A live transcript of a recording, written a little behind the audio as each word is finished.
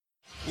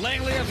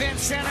Langley event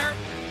center.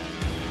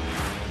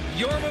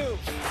 Your move.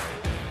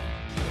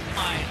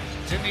 Behind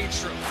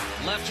Dimitru.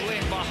 Left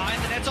wing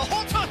behind the net. A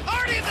hold on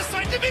Hardy at the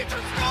side.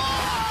 Dimitru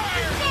scores!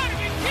 You've got to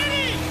be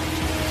kidding!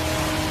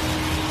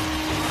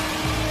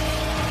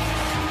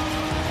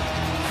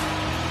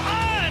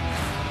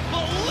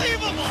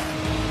 Unbelievable!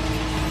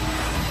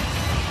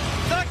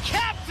 The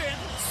captain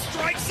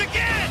strikes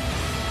again!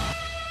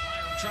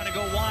 Byram trying to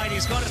go wide.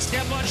 He's going to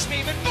step on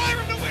Schmiemann, and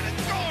Byram to win and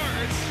scores!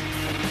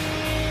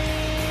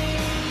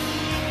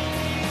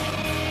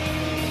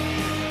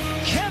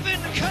 Kevin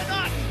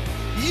Connaughton,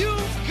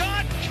 you've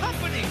got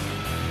company.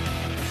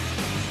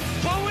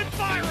 Bowen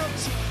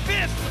Byram's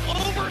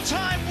 5th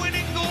overtime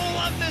winning goal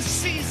of the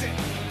season.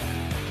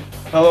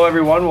 Hello,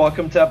 everyone.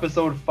 Welcome to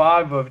episode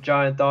 5 of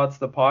Giant Thoughts,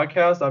 the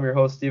podcast. I'm your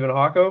host, Stephen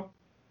Hocko.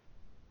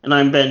 And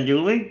I'm Ben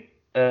Dooley.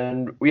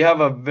 And we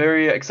have a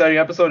very exciting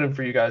episode in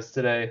for you guys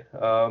today.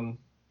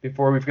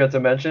 Before we forget to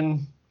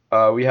mention,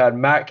 we had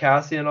Matt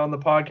Cassian on the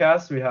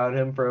podcast. We had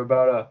him for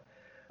about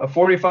a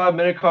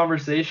 45-minute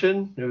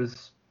conversation.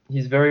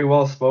 He's very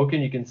well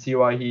spoken. You can see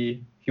why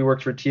he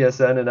works for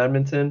TSN in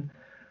Edmonton.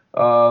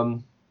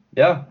 How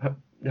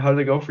did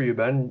it go for you,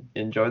 Ben?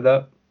 You enjoyed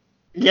that?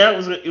 Yeah, it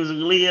was a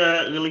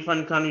really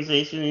fun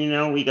conversation. You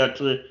know, we got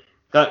to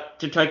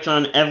touch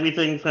on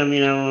everything from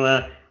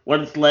what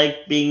it's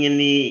like being in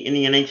the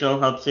NHL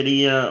hub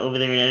city over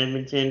there in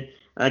Edmonton.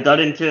 I got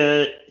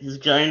into his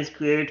Giants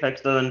career,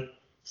 touched on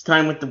his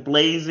time with the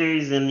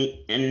Blazers,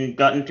 and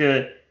got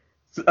into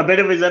a bit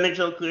of his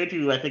NHL career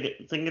too. I think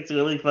it's a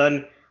really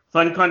fun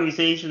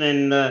conversation,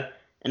 and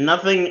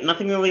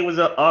nothing really was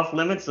off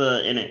limits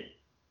in it.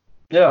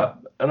 Yeah,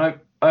 and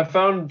I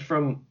found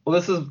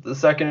this is the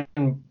second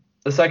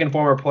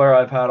former player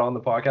I've had on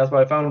the podcast, but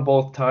I found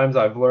both times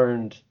I've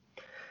learned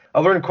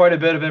quite a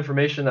bit of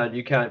information that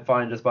you can't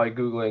find just by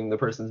Googling the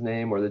person's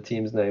name or the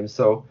team's name.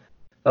 So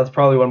that's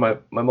probably one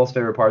of my most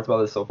favorite parts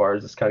about this so far,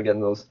 is just kind of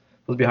getting those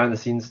behind the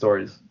scenes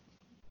stories.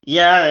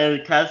 Yeah,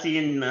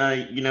 Cassian,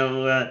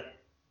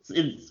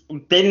 it's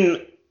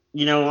been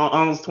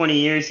almost 20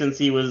 years since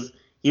he was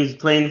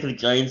playing for the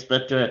Giants,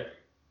 but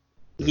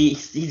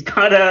he's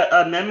got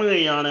a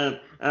memory on him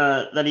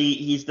that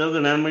he still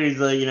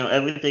remembers.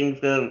 Everything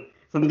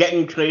from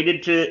getting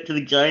traded to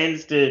the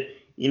Giants to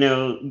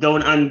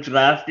going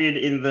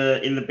undrafted in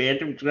the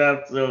Bantam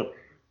draft. So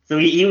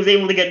he was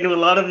able to get into a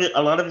lot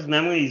of his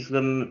memories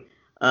from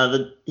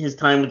his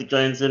time with the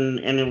Giants, and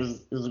it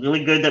was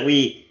really good that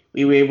we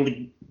were able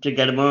to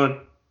get him on.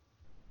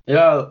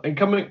 Yeah, and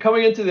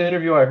coming into the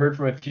interview, I heard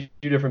from a few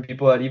different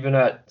people that even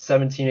at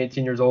 17,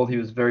 18 years old, he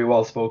was very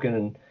well spoken,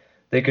 and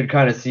they could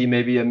kind of see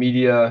maybe a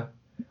media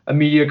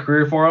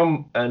career for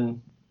him.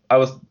 And I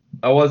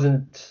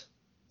wasn't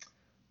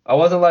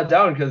let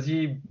down, because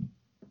he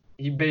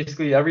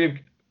basically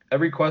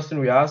every question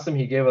we asked him,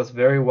 he gave us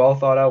very well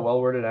thought out,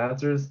 well worded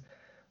answers.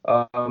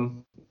 It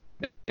kind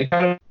of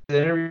made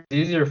the interview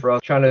easier for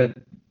us, trying to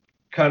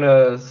kind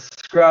of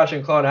scratch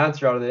and claw an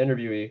answer out of the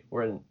interviewee,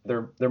 where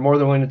they're more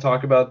than willing to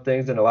talk about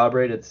things and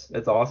elaborate. It's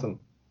awesome.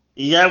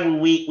 Yeah,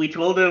 we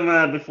told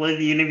him before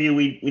the interview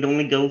we'd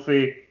only go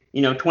for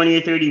 20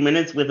 or 30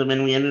 minutes with him,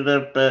 and we ended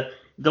up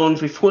going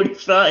for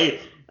 45.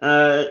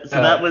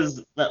 That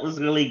was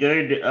really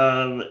good.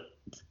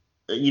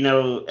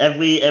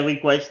 Every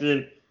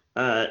question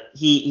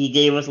he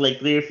gave us like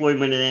 3 or 4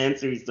 minute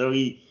answers, so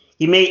he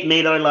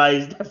made our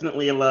lives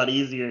definitely a lot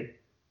easier.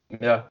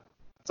 Yeah.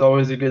 It's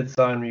always a good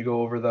sign when you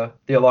go over the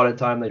allotted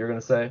time that you're going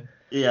to say.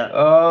 Yeah.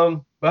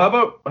 But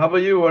how about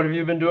you? What have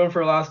you been doing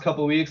for the last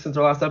couple of weeks since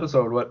our last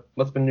episode?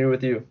 What's been new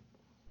with you?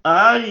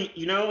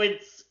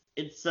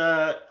 It's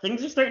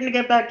things are starting to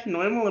get back to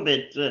normal a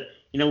bit.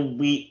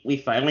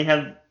 We finally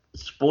have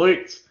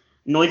sports,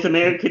 North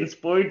American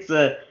sports,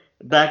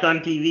 back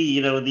on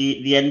TV.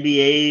 The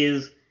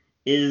NBA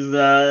is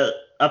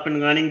up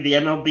and running. The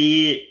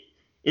MLB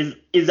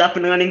is up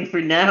and running for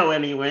now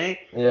anyway.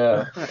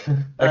 Yeah,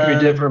 that could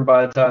be different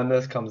by the time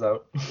this comes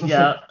out.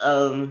 Yeah,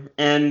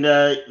 and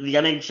the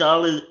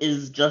NHL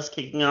is just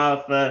kicking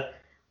off the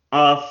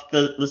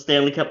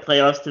Stanley Cup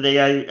playoffs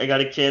today. I got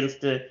a chance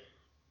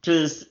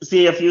to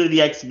see a few of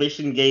the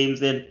exhibition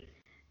games, and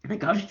I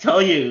got to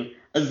tell you,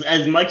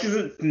 as much as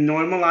it's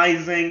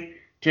normalizing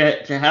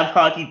to have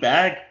hockey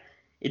back,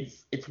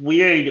 it's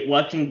weird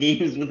watching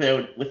games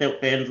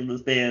without fans in the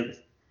stands.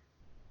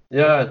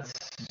 Yeah, it's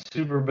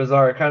super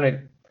bizarre. It kind of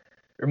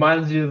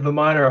reminds you of the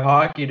minor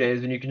hockey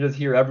days when you can just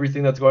hear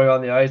everything that's going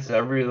on the ice,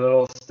 every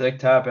little stick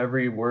tap,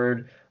 every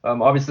word.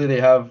 Obviously,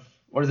 they have,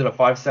 a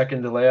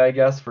 5-second delay, I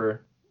guess, to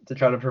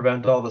try to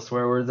prevent all the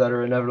swear words that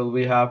are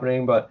inevitably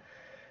happening. But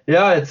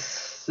yeah,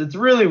 it's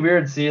really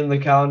weird seeing the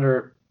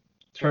calendar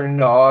turn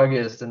into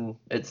August, and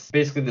it's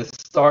basically the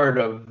start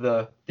of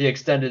the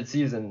extended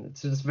season.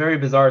 It's just very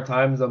bizarre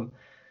times.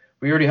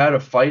 We already had a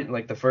fight in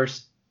like the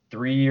first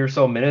 3 or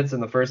so minutes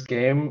in the first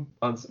game,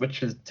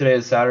 today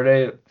is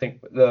Saturday. I think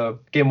the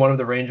game 1 of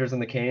the Rangers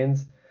and the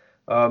Canes.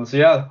 So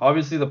yeah,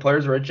 obviously the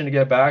players are itching to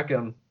get back,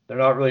 and they're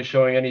not really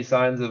showing any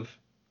signs of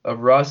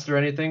rust or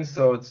anything.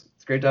 So it's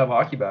great to have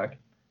hockey back.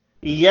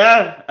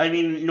 Yeah, I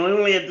mean,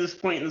 normally at this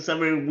point in the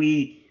summer,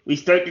 we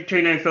start to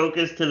turn our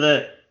focus to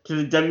the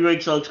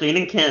WHL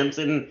training camps,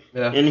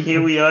 Yeah. and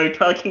here we are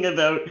talking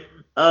about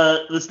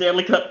the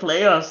Stanley Cup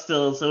playoffs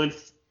still. So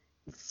it's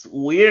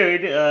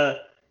weird,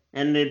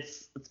 and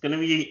it's gonna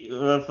be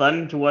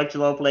fun to watch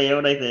it all play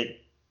out, I think.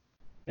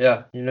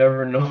 Yeah, you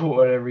never know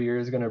what every year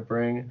is going to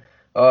bring.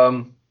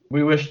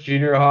 We wish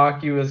junior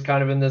hockey was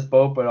kind of in this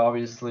boat, but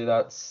obviously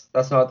that's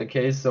not the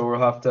case. So we'll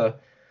have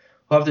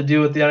to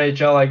deal with the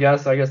NHL, I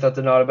guess. I guess that's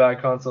not a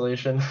bad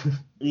consolation.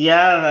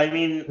 Yeah, I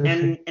mean,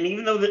 and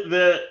even though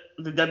the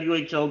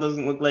WHL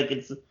doesn't look like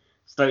it's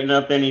starting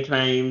up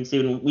anytime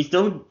soon, we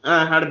still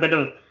had a bit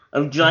of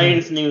Mhm.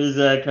 Giants news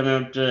come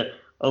out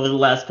over the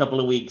last couple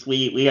of weeks.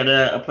 We had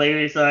a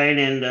player sign,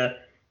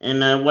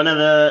 and one of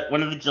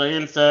the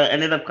Giants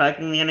ended up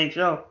cracking the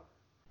NHL.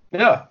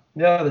 Yeah.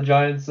 The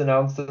Giants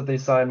announced that they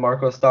signed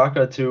Marco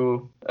Stacca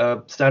to a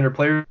standard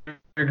player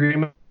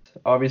agreement.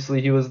 Obviously,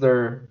 he was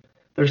their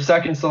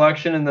second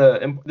selection in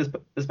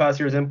this past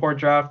year's import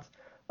draft.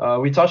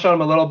 We touched on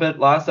him a little bit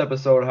last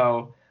episode,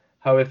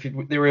 how if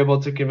they were able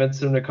to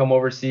convince him to come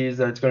overseas,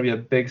 that it's going to be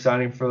a big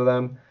signing for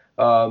them.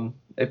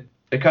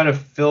 It kind of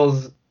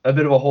fills a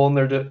bit of a hole in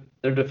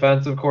their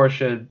defense, of course,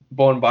 should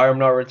Bowen Byram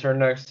not return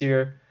next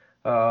year.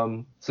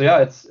 So yeah,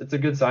 it's a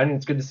good signing.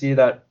 It's good to see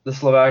that the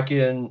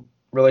Slovakian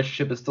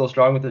relationship is still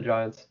strong with the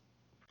Giants.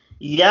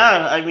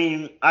 Yeah, I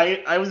mean,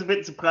 I was a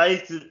bit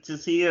surprised to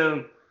see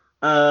him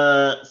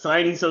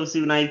signing so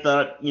soon. I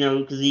thought,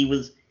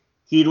 because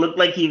he looked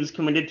like he was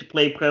committed to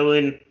play pro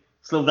in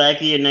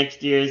Slovakia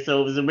next year,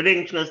 so it was a bit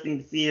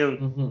interesting to see him,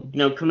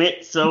 Hmm.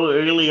 commit so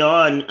early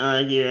on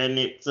here, and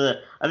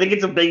I think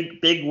it's a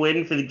big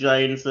win for the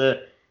Giants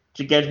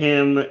to get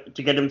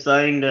him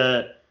signed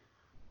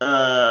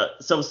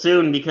so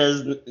soon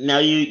because now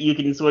you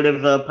can sort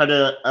of put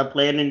a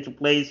plan into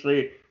place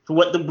for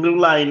what the blue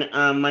line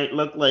might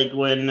look like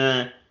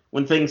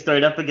when things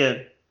start up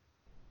again.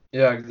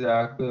 Yeah,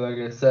 exactly. Like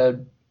I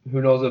said,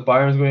 who knows if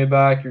Byron's going to be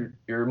back?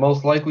 You're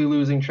most likely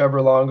losing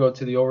Trevor Longo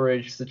to the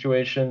overage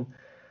situation.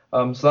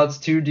 So that's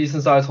two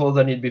decent sized holes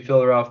that need to be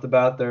filled right off the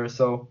bat there.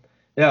 So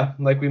yeah,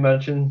 like we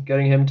mentioned,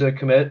 getting him to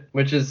commit,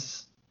 which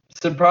is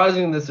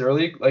surprising this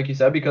early, like you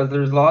said, because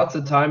there's lots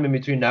of time in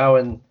between now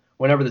and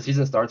whenever the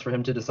season starts for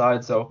him to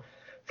decide. So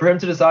for him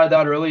to decide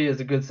that early is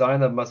a good sign.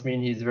 That must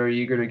mean he's very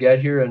eager to get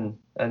here,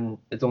 and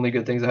it's only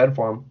good things ahead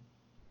for him.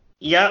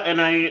 Yeah, and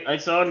I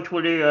saw on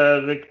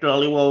Twitter Victor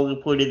Olliwell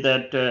reported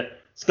that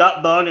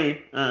Scott Bonner,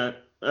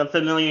 a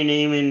familiar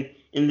name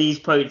in these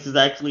parts, is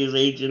actually his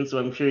agent. So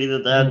I'm sure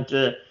Didn't that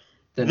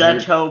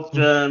hurt. helped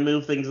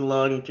move things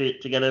along to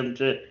get him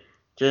to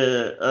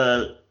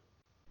uh,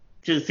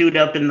 to suit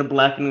up in the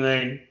black and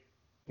red.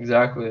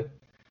 Exactly.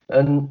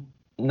 And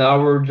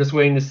now we're just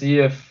waiting to see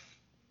if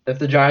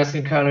the Giants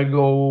can kind of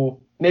go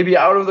maybe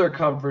out of their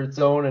comfort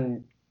zone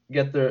and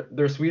get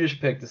their Swedish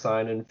pick to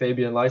sign in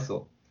Fabian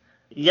Lysel.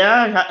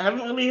 Yeah, I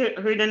haven't really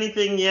heard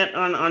anything yet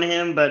on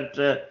him, but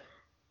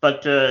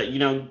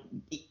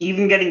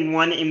even getting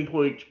one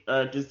import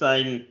to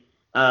sign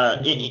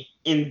Mhm.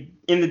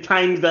 in the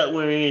times that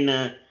we're in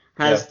Yeah,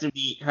 has to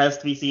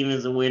be seen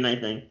as a win, I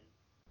think.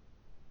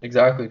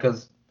 exactly.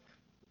 Because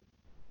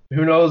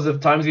who knows if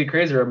times get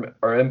crazier,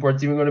 are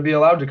imports even going to be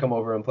allowed to come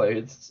over and play?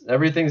 It's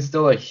everything's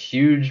still a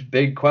huge,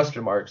 big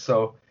question mark.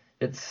 So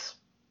it's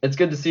it's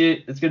good to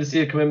see it's good to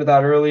see a commitment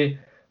that early.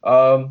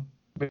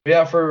 But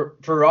yeah, for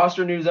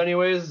roster news,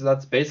 anyways,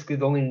 that's basically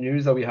the only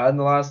news that we had in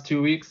the last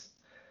 2 weeks.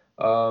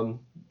 Um,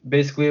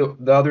 Basically,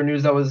 the other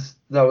news that was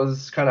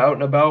kind of out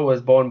and about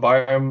was Bowen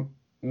Byram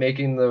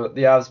making the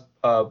Avs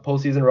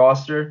postseason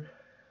roster.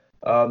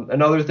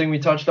 Another thing we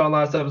touched on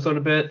last episode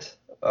a bit,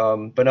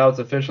 but now it's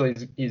official.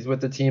 He's with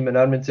the team in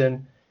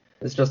Edmonton.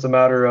 It's just a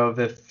matter of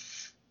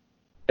if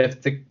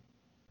the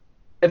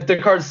if the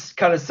cards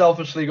kind of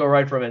selfishly go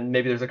right for him, and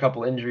maybe there's a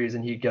couple injuries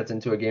and he gets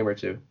into a game or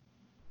two.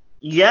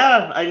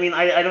 Yeah, I mean,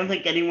 I don't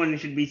think anyone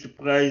should be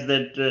surprised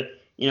that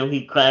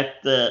he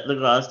cracked the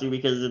roster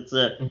because it's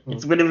a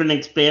Hmm. bit of an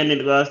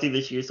expanded roster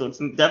this year, so it's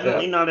Yeah,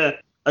 definitely not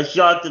a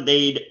shock that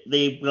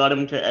they brought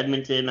him to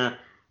Edmonton.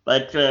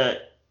 But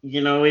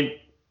it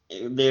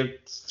there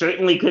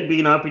certainly could be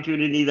an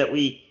opportunity that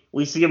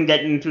we see him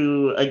get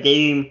into a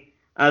game.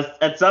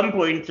 At some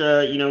point,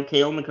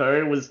 Cale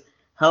Makar was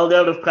held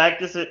out of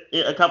practice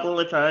a couple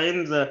of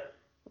times.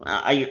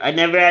 I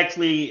never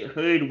actually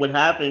heard what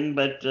happened,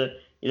 but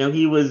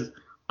he was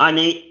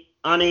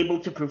unable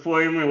to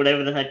perform or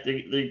whatever the heck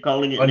they're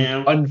calling it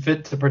now.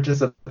 unfit to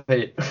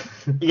participate.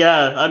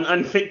 Yeah,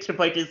 unfit to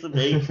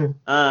participate.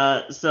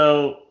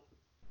 So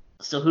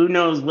who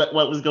knows what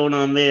was going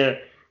on there?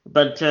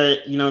 But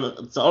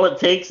it's all it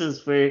takes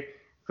is for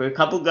a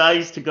couple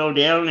guys to go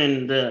down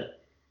and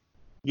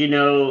you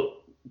know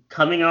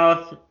coming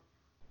off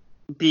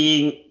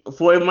being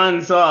 4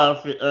 months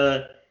off,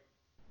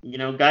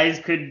 guys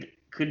could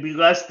be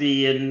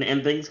rusty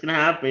and things can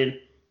happen,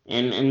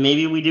 and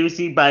maybe we do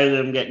see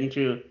Byram get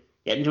into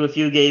a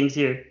few games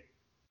here.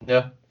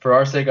 Yeah, for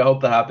our sake, I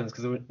hope that happens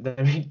because then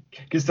we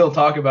can still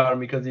talk about him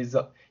because he's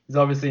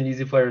obviously an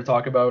easy player to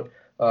talk about.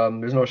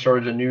 There's no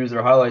shortage of news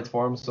or highlights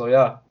for him. So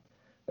yeah.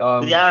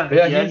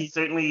 He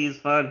certainly is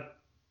fun.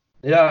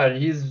 Yeah,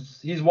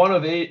 he's one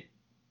of 8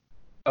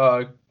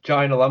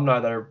 Giant alumni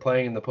that are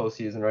playing in the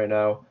postseason right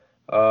now.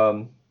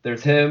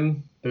 There's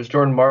him. There's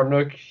Jordan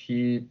Martinook.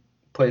 He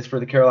plays for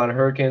the Carolina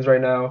Hurricanes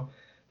right now.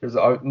 There's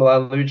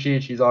Milan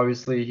Lucic. He's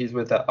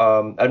with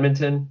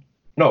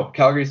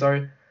Calgary.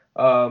 Sorry.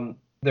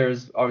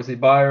 There's obviously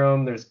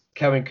Byram. There's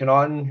Kevin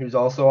Connaughton, who's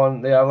also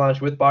on the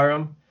Avalanche with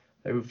Byram.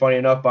 Who, funny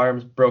enough,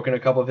 Byram's broken a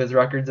couple of his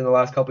records in the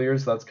last couple of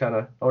years. So that's kind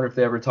of, I wonder if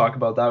they ever talk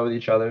about that with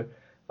each other.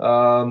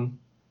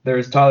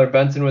 There's Tyler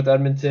Benson with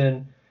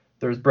Edmonton.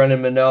 There's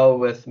Brendan Menell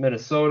with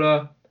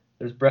Minnesota.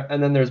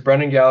 And then there's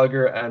Brendan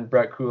Gallagher and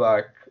Brett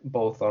Kulak,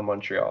 both on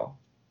Montreal.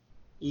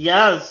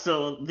 Yeah,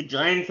 so the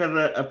Giants have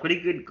a pretty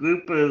good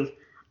group of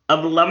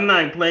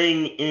alumni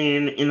playing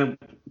in the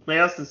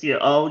playoffs this year.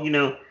 All,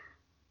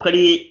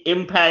 pretty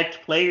impact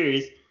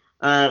players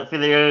for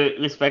their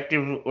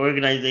respective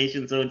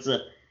organizations. So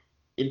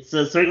it's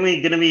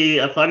certainly going to be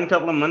a fun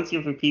couple of months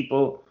here for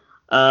people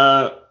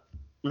that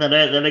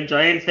are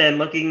Giants fan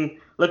looking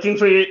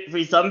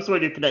for some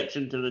sort of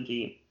connection to the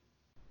team.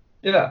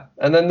 Yeah,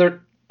 and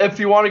then if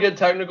you want to get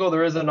technical,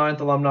 there is a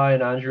 9th alumni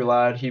in Andrew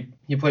Ladd. He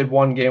played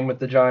one game with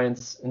the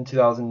Giants in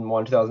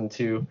 2001,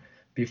 2002,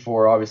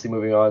 before obviously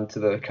moving on to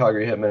the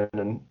Calgary Hitmen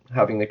and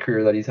having the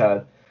career that he's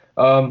had.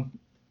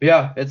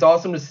 Yeah, it's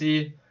awesome to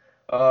see.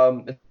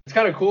 It's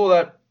kind of cool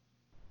that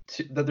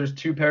there's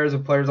 2 pairs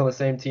of players on the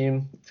same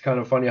team. It's kind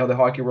of funny how the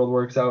hockey world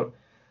works out.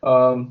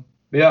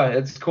 Yeah,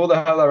 it's cool to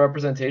have that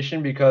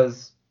representation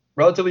because,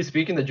 relatively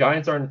speaking, the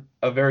Giants aren't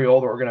a very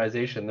old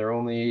organization. They're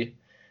only,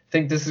 I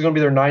think this is going to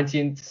be their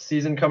 19th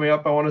season coming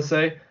up, I want to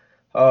say.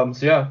 So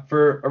yeah,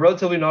 for a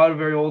relatively not a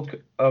very old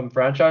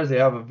franchise, they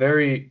have a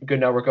very good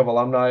network of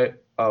alumni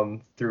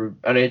through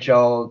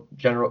NHL,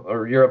 general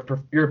or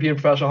European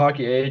professional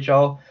hockey,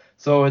 AHL.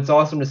 So it's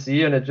awesome to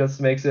see, and it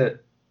just makes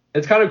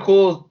it's kind of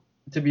cool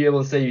to be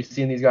able to say you've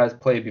seen these guys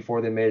play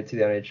before they made it to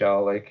the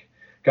NHL. Like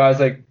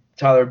guys like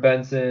Tyler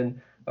Benson,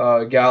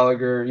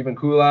 Gallagher, even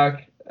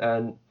Kulak,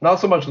 and not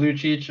so much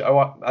Lucic.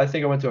 I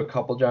think I went to a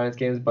couple Giants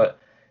games, but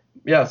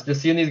yes,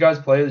 just seeing these guys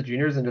play as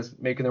juniors and just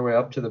making their way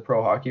up to the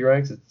pro hockey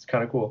ranks, it's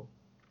kind of cool.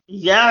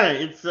 Yeah,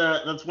 it's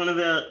that's one of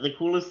the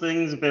coolest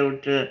things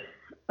about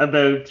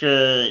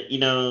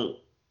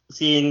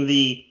seeing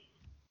the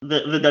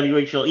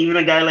WHL. Even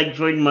a guy like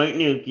Jordan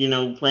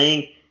Martinook,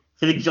 playing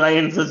for the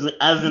Giants as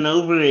an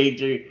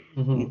overager,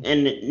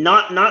 and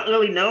not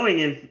really knowing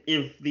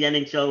if the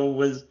NHL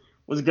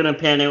was gonna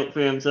pan out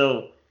for him.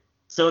 So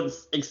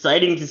it's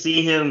exciting to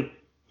see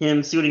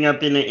him suiting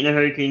up in a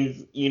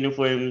Hurricanes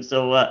uniform.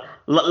 So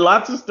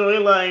lots of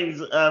storylines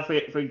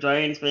for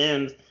Giants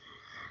fans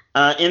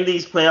in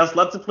these playoffs.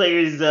 Lots of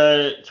players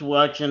to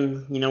watch,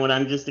 and what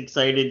I'm just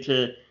excited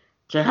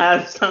to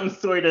have some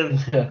sort of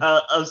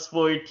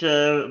sport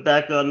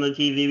back on the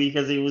TV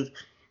because it was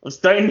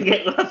starting to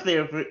get rough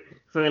there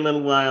for a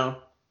little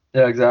while.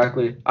 Yeah,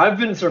 exactly. I've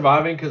been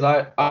surviving because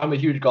I'm a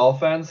huge golf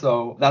fan,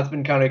 so that's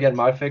been kind of getting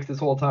my fix this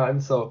whole time.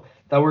 So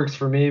that works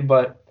for me,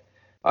 but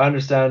I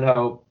understand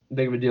how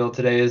big of a deal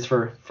today is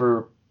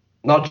for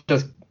not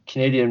just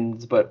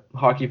Canadians but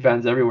hockey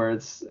fans everywhere.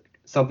 It's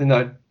something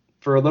that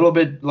for a little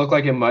bit looked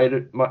like it might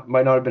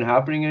not have been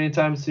happening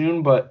anytime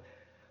soon, but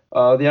the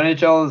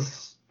NHL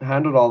has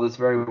handled all this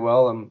very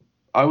well.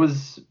 I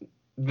was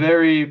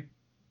very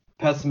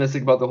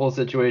pessimistic about the whole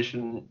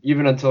situation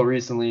even until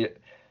recently.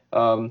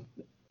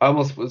 I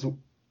almost was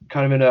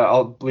kind of in a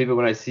I'll believe it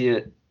when I see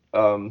it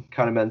kind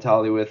of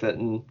mentality with it,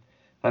 and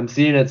I'm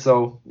seeing it,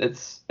 so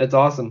it's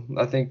awesome.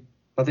 I think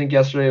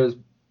yesterday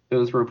it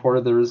was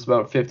reported there was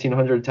about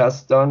 1,500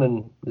 tests done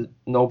and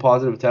no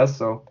positive tests,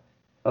 so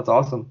that's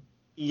awesome.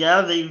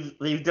 Yeah,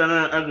 they've done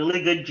a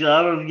really good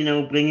job of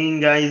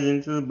bringing guys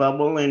into the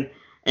bubble and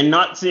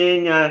not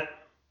seeing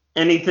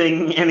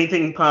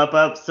anything pop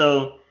up.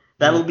 So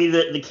that'll be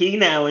the key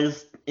now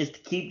is to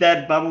keep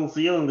that bubble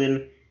sealed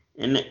and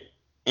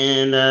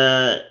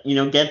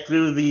get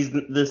through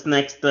this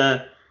next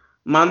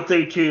month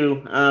or two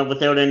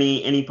without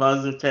any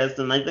positive tests.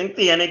 And I think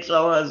the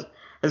NHL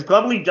has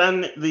probably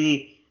done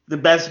the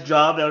best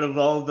job out of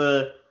all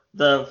the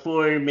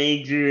 4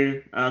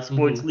 major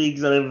sports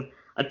leagues that have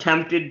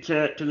attempted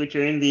to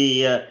return,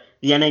 the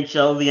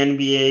NHL, the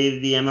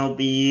NBA, the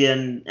MLB,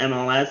 and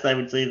MLS. I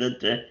would say that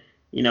the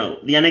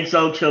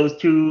NHL chose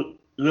 2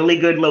 really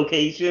good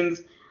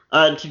locations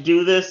to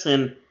do this,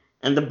 and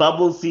the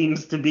bubble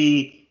seems to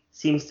be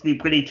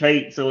pretty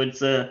tight. So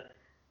it's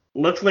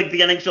looks like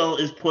the NHL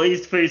is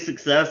poised for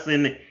success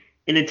in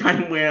a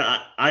time where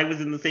I was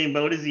in the same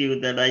boat as you,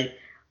 that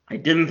I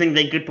didn't think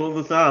they could pull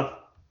this off.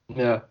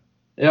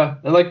 Yeah,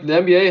 and like the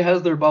NBA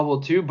has their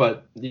bubble too,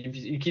 but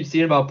you keep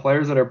seeing about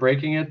players that are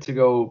breaking it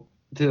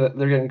they're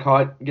getting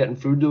caught getting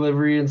food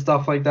delivery and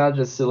stuff like that,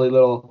 just silly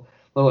little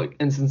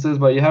instances.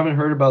 But you haven't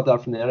heard about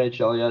that from the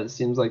NHL yet. It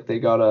seems like they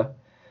got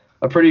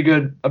a pretty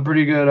good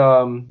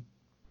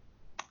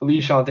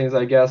leash on things,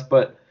 I guess.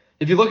 But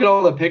if you look at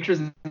all the pictures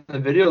and the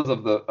videos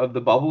of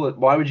the bubble,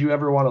 why would you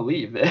ever want to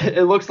leave?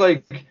 It looks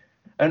like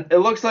and it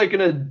looks like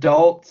an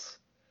adult.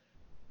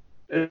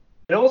 It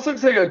almost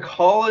looks like a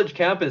college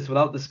campus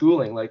without the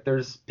schooling. Like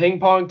there's ping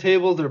pong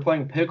tables, they're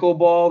playing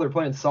pickleball, they're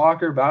playing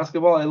soccer,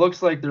 basketball. It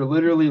looks like they're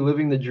literally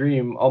living the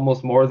dream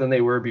almost more than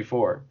they were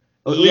before.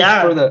 At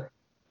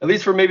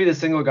least for maybe the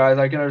single guys,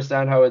 I can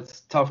understand how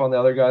it's tough on the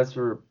other guys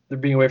for they're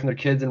being away from their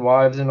kids and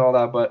wives and all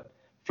that. But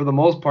for the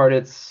most part,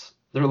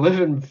 they're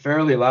living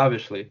fairly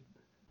lavishly.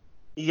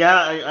 Yeah,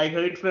 I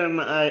heard from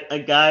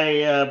a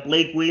guy,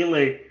 Blake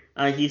Wheeler.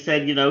 He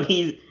said,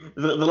 he's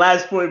the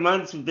last 4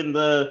 months have been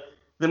the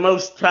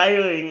most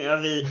tiring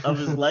of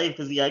his life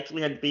because he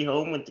actually had to be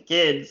home with the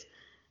kids.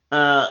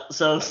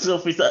 So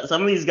for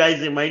some of these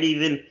guys, it might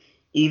even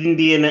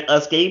be an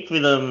escape for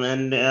them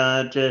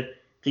and to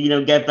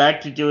get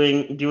back to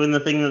doing the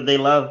thing that they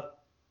love.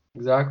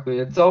 Exactly.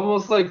 It's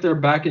almost like they're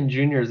back in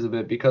juniors a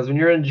bit because when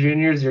you're in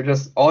juniors,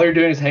 all you're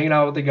doing is hanging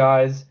out with the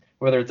guys,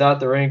 whether it's at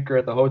the rink or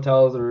at the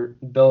hotels or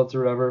billets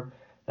or whatever.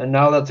 And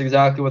now that's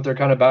exactly what they're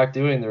kind of back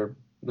doing. They're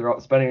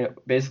spending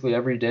basically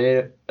every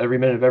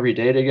minute of every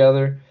day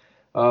together.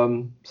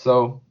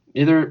 So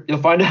either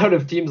you'll find out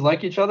if teams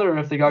like each other or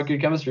if they got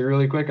good chemistry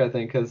really quick, I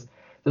think, because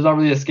there's not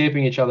really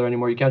escaping each other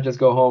anymore. You can't just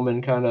go home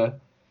and kind of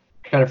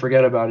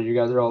forget about it. You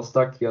guys are all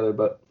stuck together.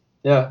 But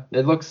yeah,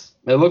 it looks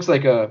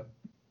like a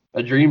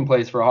dream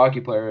place for a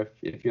hockey player,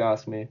 if you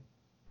ask me.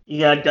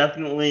 Yeah,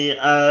 definitely.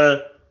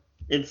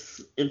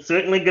 It's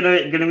certainly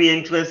gonna be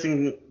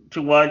interesting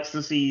to watch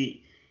to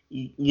see,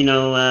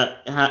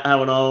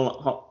 how it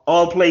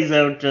all plays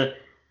out.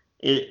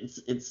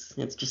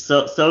 It's just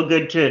so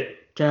good to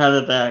have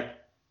it back.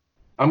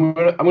 I'm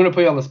gonna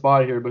put you on the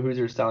spot here, but who's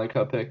your Stanley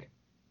Cup pick?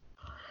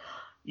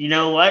 You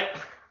know what?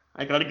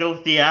 I gotta go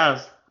with the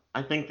Avs.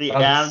 I think the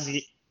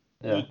Avs.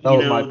 Yeah, that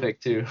was my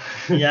pick too.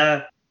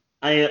 Yeah,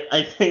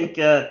 I think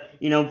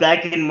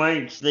back in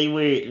March they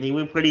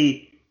were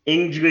pretty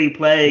injury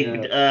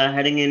plagued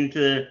heading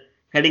into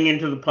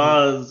the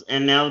pause,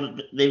 and now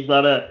that they've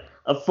got a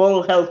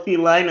full healthy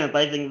lineup,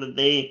 I think that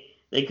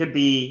they could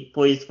be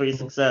poised for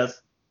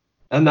success.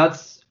 And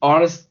that's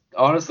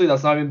honestly,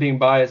 that's not even being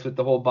biased with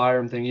the whole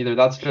Byram thing either.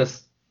 That's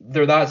just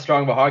they're that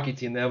strong of a hockey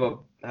team. They have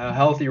a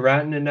healthy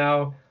Rantanen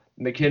now.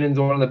 McKinnon's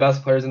one of the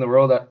best players in the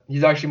world.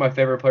 He's actually my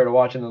favorite player to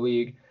watch in the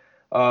league.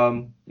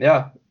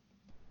 Yeah,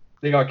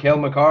 they got Cale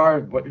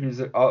Makar,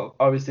 who's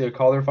obviously a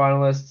Calder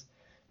finalist.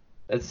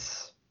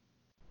 It's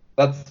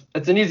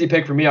an easy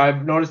pick for me.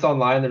 I've noticed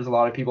online there's a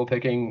lot of people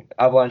picking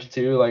Avalanche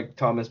too, like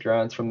Thomas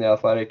Drance from The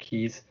Athletic.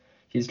 He's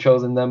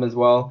chosen them as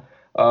well.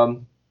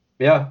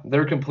 Yeah,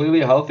 they're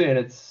completely healthy, and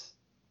it's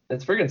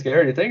freaking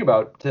scary to think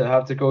about to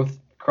have to go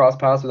cross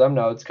paths with them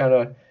now. It's kind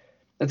of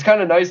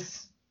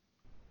nice.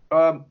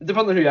 It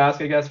depends on who you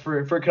ask, I guess.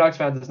 For Canucks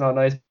fans, it's not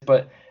nice,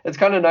 but it's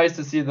kind of nice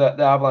to see the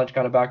Avalanche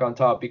kind of back on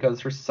top because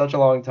for such a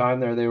long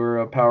time there, they were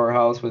a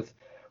powerhouse with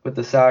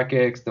the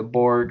Sakic's, the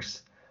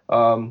Borgs.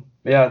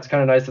 Yeah, it's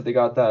kind of nice that they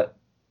got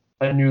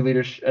a new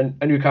leadership and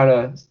a new kind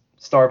of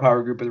star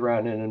power group with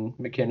Rantanen and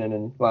McKinnon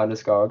and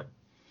Landeskog.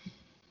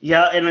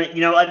 Yeah, and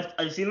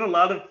I've seen a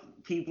lot of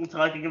people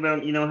talking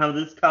about how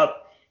this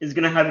cup is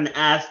going to have an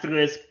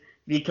asterisk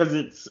because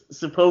it's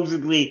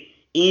supposedly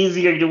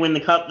easier to win the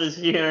cup this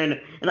year,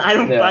 and I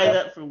don't buy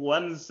that for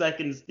 1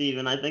 second,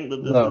 Steven. I think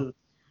that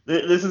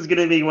this is going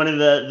to be one of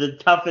the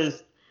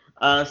toughest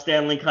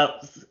Stanley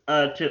Cups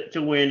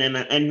to win,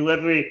 and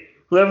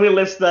whoever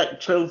lifts that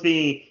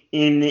trophy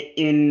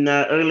in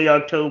early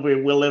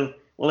October will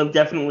have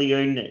definitely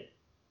earned it.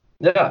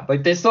 Yeah,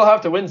 like they still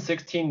have to win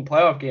 16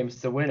 playoff games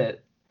to win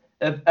it.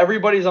 If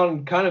everybody's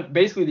on kind of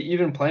basically the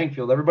even playing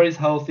field, everybody's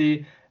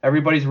healthy,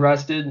 everybody's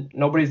rested,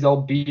 nobody's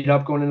all beat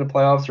up going into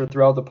playoffs or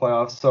throughout the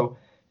playoffs. So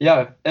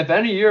yeah, if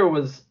any year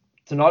was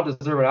to not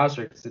deserve an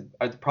asterisk,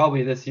 it's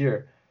probably this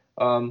year.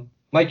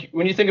 Like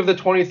when you think of the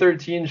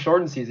 2013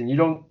 shortened season,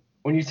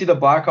 when you see the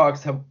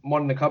Blackhawks have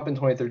won the cup in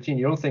 2013,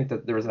 you don't think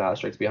that there was an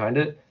asterisk behind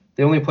it.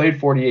 They only played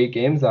 48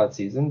 games that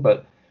season,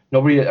 but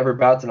nobody ever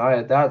bats an eye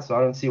at that, so I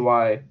don't see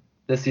why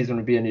this season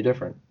would be any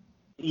different.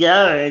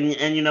 Yeah, and if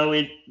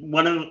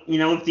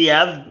the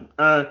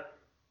Avs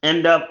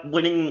end up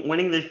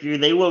winning this year,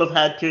 they will have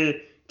had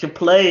to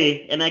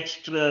play an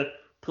extra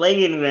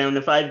play-in round,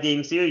 a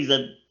 5-game series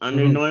that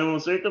under normal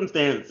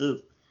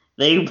circumstances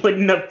they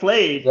wouldn't have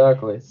played.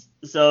 Exactly.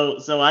 So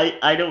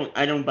I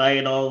don't buy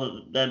at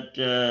all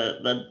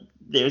that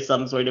there's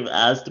some sort of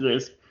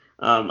asterisk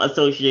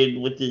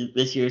associated with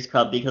this year's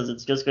cup because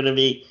it's going to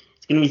be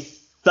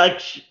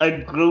such a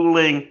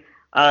grueling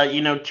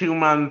 2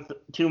 month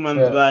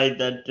ride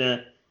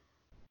that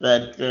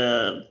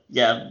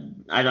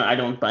I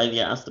don't buy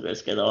the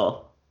asterisk at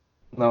all.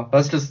 No,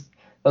 that's just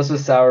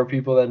sour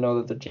people that know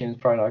that the team's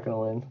probably not going to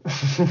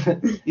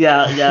win.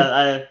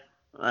 yeah.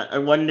 I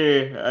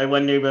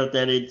wonder about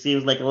that. It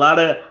seems like a lot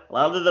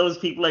of those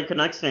people are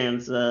Canucks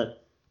fans.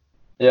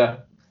 Yeah.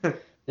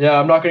 Yeah,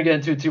 I'm not going to get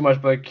into it too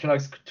much, but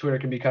Canucks Twitter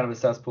can be kind of a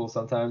cesspool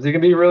sometimes. It can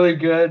be really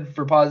good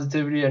for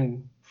positivity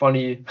and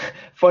funny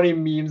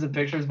memes and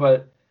pictures,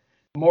 but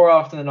more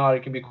often than not,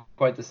 it can be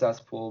quite the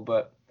cesspool.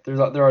 But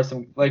there are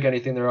some, like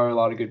anything, there are a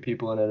lot of good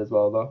people in it as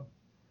well, though.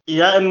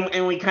 Yeah,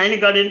 and we kind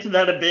of got into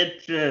that a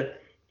bit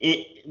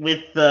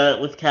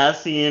with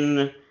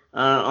Cassian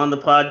on the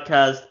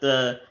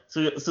podcast.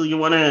 So you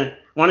wanna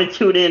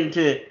tune in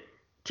to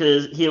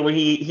hear what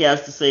he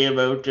has to say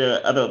about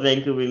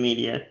Vancouver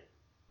media.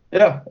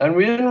 Yeah, and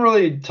we didn't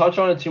really touch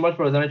on it too much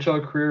about his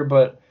NHL career,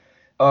 but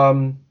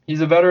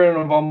he's a veteran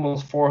of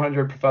almost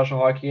 400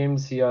 professional hockey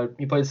games. He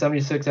played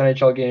 76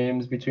 NHL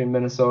games between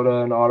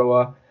Minnesota and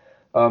Ottawa.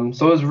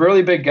 So it was a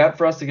really big get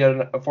for us to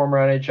get a former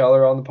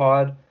NHLer on the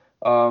pod.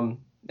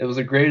 It was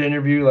a great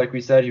interview. Like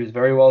we said, he was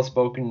very well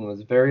spoken,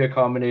 was very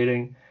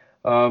accommodating.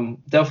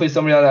 Definitely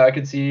somebody that I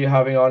could see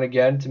having on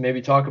again to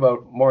maybe talk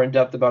about more in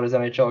depth about his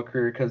NHL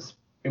career, because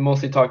we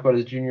mostly talk about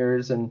his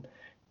juniors and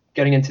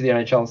getting into the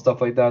NHL and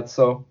stuff like that.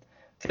 So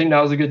I think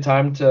now is a good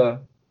time to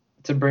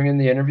bring in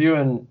the interview,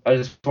 and I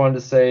just wanted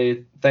to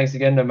say thanks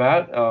again to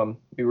Matt.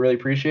 We really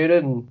appreciate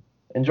it, and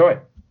enjoy.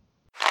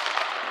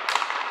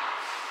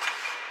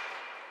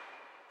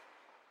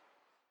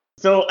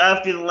 So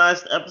after the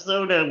last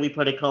episode, we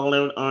put a call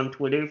out on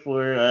Twitter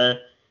for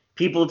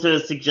people to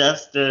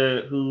suggest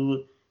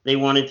who they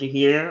wanted to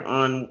hear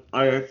on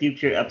our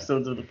future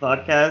episodes of the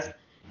podcast.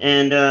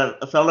 And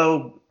a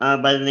fellow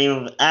by the name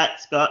of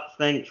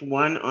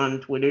 @ScottFrench1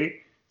 on Twitter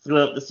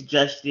threw out the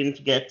suggestion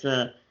to get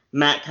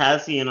Matt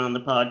Cassian on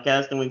the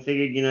podcast. And we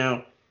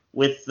figured,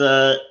 with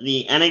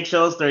the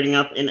NHL starting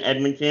up in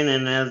Edmonton,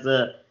 and as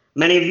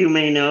many of you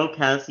may know,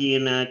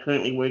 Cassian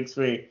currently works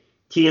for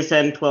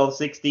TSN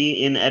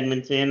 1260 in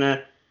Edmonton.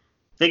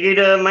 Figured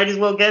might as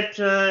well get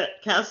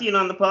Cassian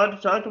on the pod to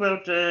talk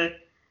about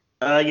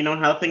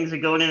how things are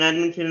going in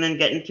Edmonton and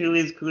get into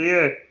his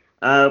career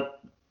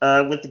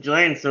with the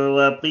Giants.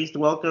 So pleased to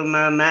welcome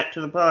Matt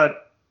to the pod.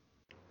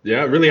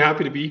 Yeah, really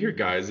happy to be here,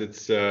 guys.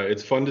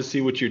 It's fun to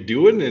see what you're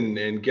doing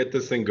and get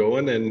this thing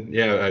going. And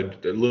yeah, I'm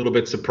a little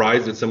bit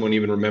surprised that someone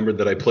even remembered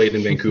that I played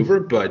in Vancouver,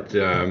 but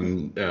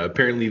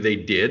apparently they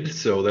did.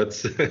 So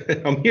that's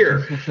I'm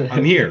here.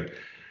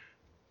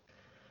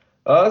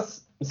 So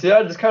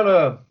yeah, just kind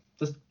of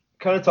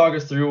talk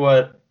us through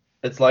what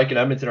it's like in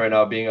Edmonton right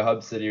now, being a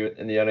hub city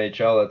in the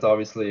NHL. That's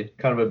obviously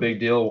kind of a big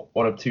deal,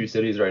 one of two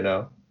cities right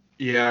now.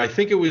 Yeah, I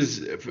think it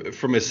was,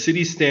 from a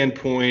city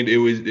standpoint,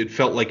 it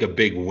felt like a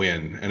big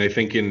win. And I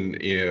think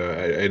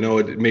I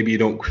know maybe you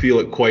don't feel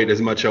it quite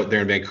as much out there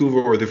in Vancouver,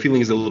 or the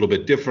feeling is a little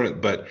bit different,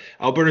 but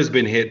Alberta's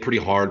been hit pretty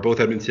hard, both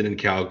Edmonton and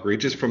Calgary,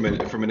 just from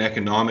an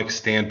economic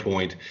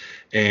standpoint.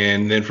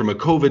 And then from a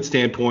COVID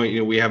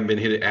standpoint, we haven't been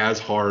hit as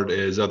hard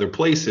as other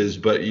places,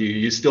 but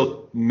you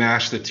still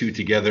mash the two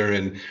together,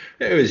 and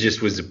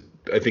it was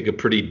I think a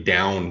pretty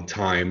down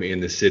time in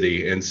the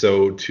city. And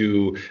so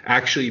to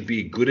actually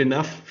be good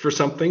enough for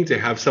something, to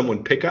have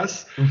someone pick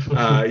us,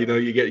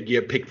 you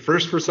get picked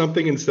first for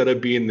something instead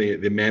of being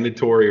the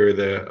mandatory or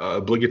the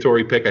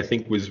obligatory pick, I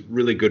think was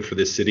really good for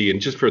this city and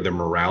just for the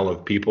morale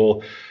of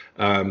people.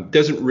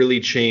 Doesn't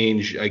really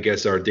change, I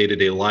guess, our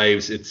day-to-day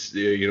lives. It's,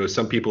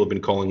 some people have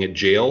been calling it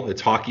jail.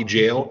 It's hockey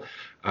jail.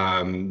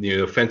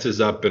 Fences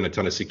up and a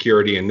ton of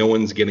security, and no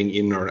one's getting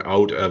in or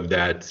out of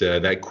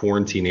that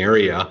quarantine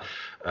area.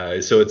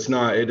 So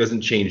it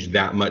doesn't change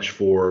that much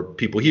for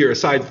people here,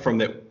 aside from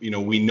that,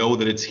 we know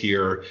that it's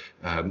here.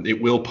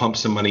 It will pump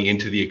some money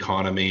into the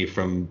economy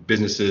from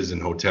businesses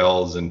and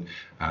hotels and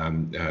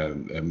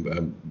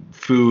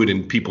food,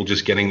 and people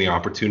just getting the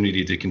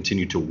opportunity to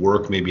continue to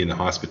work maybe in the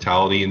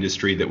hospitality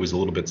industry that was a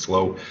little bit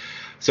slow.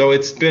 So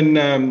it's been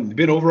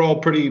overall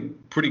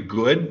pretty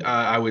good,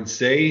 I would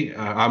say.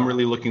 I'm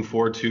really looking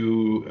forward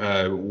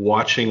to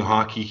watching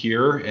hockey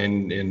here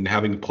and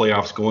having the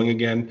playoffs going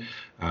again.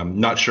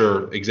 Not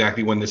sure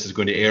exactly when this is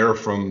going to air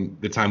from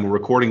the time we're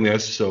recording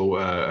this. So,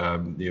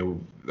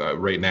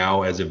 right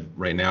now, as of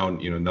right now,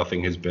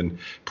 nothing has been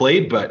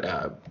played.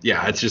 But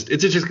it's just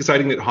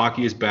exciting that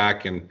hockey is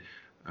back, and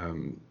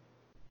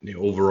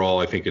overall,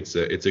 I think it's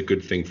a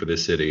good thing for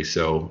this city.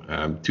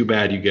 So, too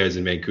bad you guys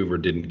in Vancouver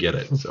didn't get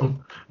it. So,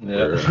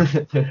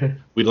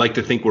 we'd like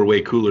to think we're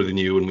way cooler than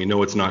you, and we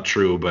know it's not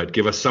true. But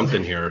give us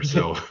something here.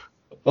 So,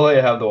 well,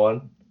 you have the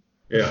one.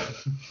 Yeah.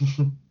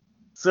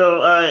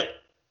 So,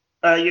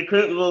 you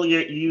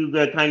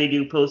kind of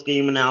do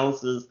post-game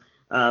analysis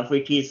for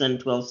TSN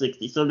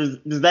 1260. So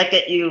does that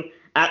get you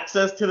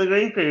access to the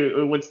rink,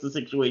 or what's the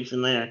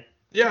situation there?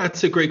 Yeah,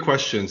 it's a great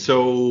question.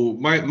 So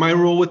my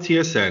role with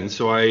TSN,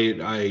 so I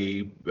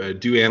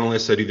do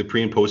analysts, I do the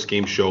pre and post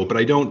game show, but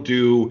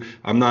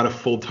I'm not a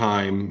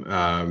full-time,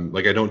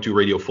 I don't do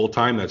radio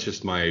full-time. That's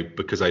just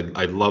because I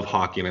love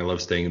hockey and I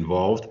love staying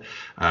involved.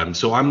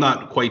 So I'm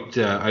not quite,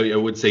 I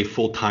would say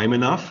full-time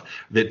enough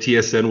that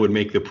TSN would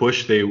make the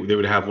push. They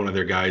would have one of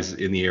their guys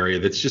in the area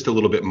that's just a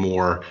little bit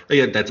more,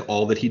 that's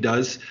all that he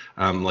does.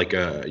 A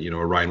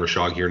Ryan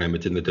Rishaug here in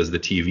Edmonton that does the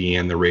TV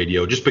and the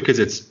radio, just because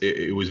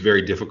it was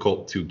very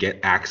difficult to get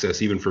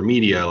access even for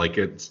media.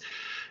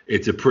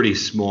 It's a pretty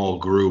small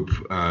group,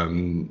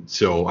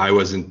 so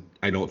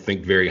I don't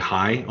think very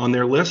high on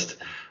their list.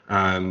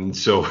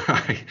 So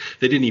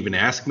they didn't even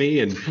ask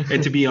me, and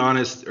to be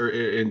honest,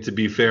 and to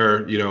be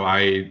fair,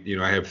 I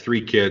have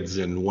 3 kids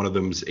and one of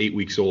them's 8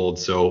 weeks old,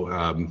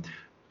 so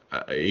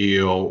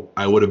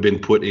I would have been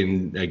put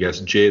in, I guess,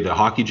 the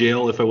hockey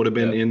jail if I would have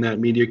been in that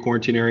media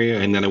quarantine area,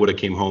 and then I would have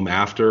came home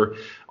after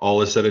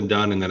all is said and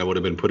done, and then I would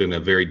have been put in a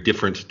very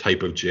different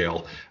type of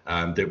jail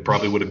that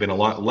probably would have been a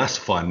lot less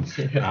fun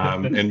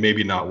and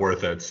maybe not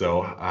worth it.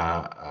 So,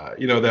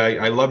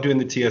 I love doing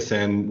the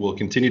TSN. We'll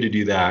continue to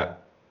do that.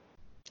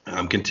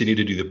 Continue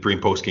to do the pre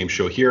and post game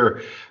show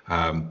here,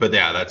 but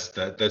yeah,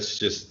 that's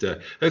just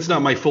that's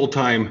not my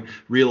full-time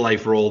real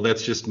life role.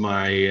 That's just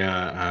my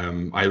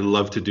I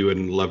love to do it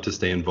and love to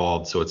stay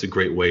involved. So it's a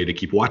great way to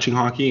keep watching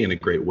hockey and a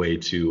great way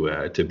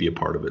to be a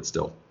part of it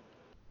still.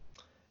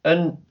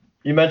 And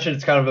you mentioned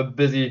it's kind of a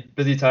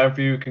busy time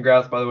for you.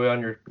 Congrats, by the way, on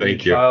your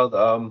child.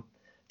 Do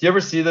you ever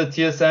see the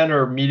TSN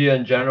or media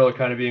in general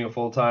kind of being a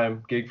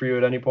full-time gig for you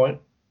at any point?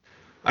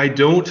 I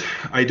don't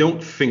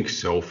think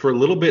so. For a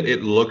little bit,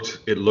 it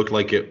looked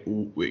like it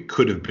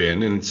could have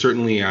been, and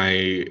certainly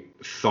I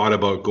thought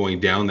about going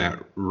down that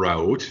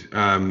route.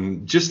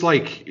 Just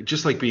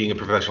like being a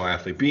professional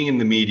athlete, being in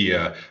the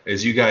media,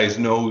 as you guys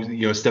know,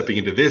 stepping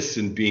into this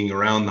and being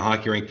around the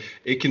hockey rink,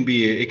 it can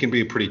be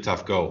a pretty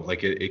tough go.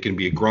 Like it can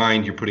be a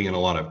grind. You're putting in a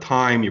lot of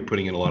time. You're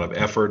putting in a lot of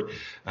effort,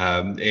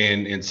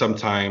 and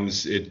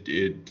sometimes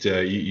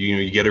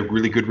you get a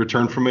really good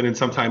return from it, and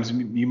sometimes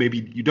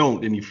you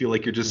don't, and you feel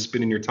like you're just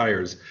spinning your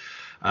tires.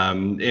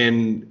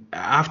 And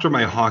after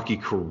my hockey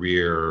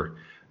career,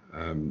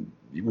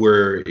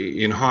 where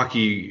in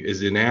hockey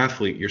as an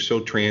athlete, you're so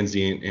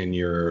transient and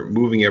you're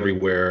moving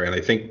everywhere. And I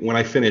think when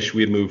I finished,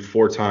 we had moved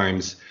 4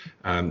 times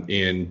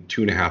in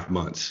 2.5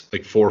 months,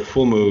 like 4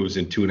 full moves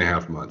in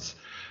 2.5 months.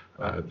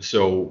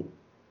 So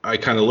I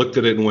kind of looked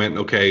at it and went,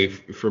 okay,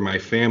 for my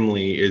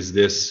family, is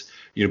this,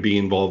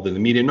 being involved in the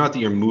media? Not that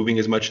you're moving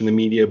as much in the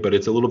media, but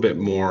it's a little bit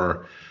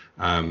more,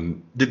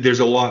 there's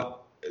a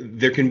lot,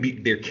 there can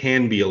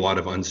be a lot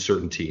of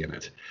uncertainty in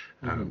it.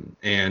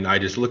 And I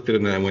just looked at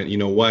it and I went, you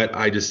know what?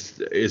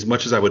 As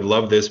much as I would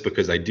love this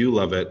because I do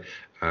love it,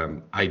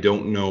 I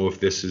don't know if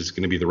this is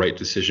going to be the right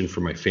decision for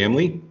my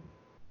family.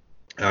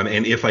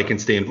 And if I can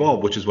stay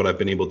involved, which is what I've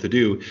been able to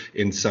do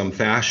in some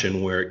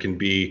fashion, where it can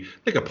be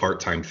like a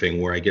part-time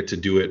thing where I get to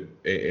do it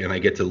and I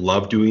get to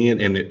love doing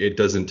it. And it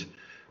doesn't,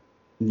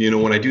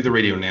 when I do the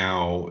radio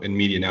now and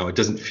media now, it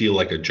doesn't feel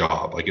like a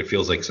job. Like it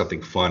feels like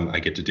something fun I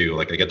get to do.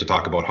 Like I get to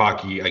talk about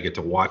hockey, I get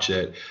to watch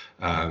it.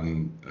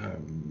 And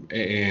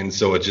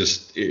so and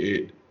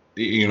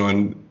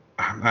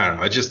I don't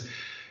know,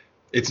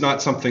 it's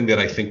not something that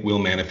I think will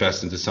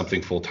manifest into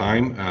something full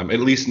time, at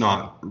least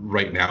not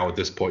right now at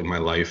this point in my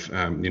life.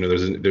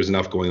 There's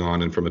enough going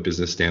on, and from a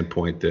business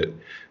standpoint that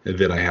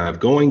I have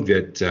going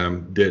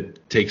that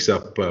takes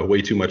up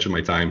way too much of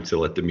my time to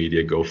let the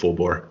media go full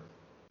bore.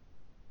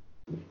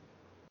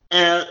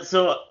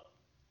 So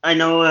I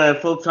know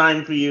full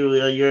time for you,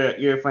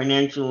 you're a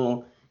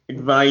financial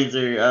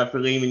advisor for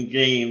Raymond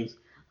James.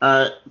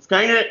 It's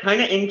kind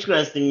of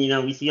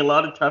interesting. We see a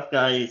lot of tough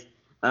guys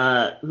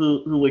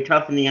who were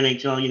tough in the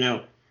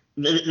NHL.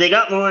 They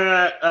got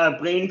more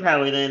brain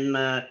power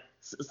than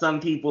some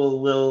people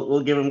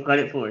will give them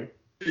credit for.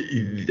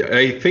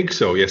 I think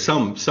so. Yeah,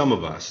 some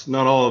of us,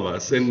 not all of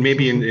us, and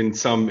maybe in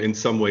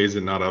some ways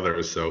and not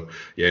others. So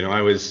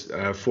I was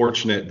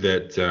fortunate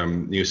that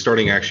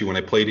starting actually when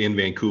I played in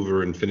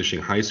Vancouver and finishing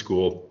high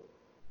school,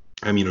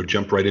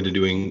 jumped right into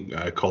doing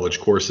college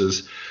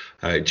courses.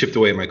 I chipped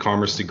away at my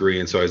commerce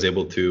degree, and so I was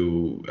able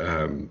to.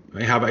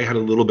 I had a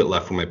little bit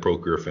left when my pro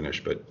career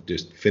finished, but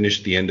just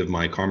finished the end of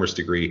my commerce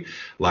degree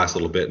last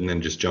little bit, and then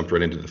just jumped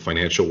right into the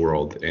financial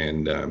world.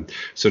 And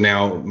so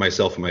now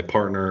myself and my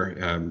partner,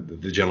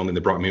 the gentleman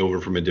that brought me over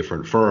from a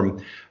different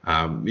firm,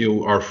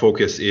 our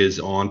focus is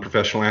on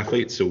professional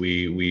athletes. So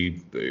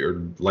we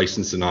are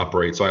licensed and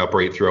operate. So I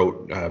operate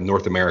throughout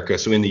North America,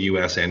 so in the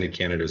U.S. and in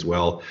Canada as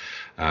well.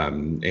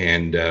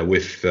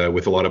 With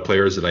a lot of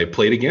players that I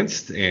played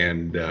against,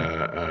 and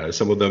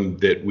some of them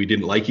that we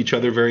didn't like each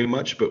other very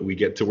much, but we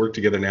get to work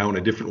together now in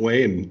a different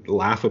way and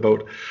laugh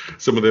about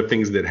some of the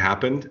things that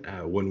happened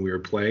when we were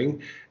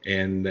playing.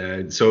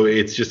 And so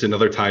it's just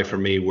another tie for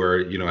me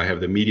where, I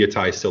have the media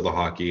tie still to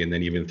hockey, and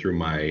then even through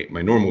my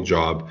normal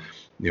job,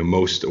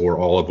 most or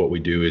all of what we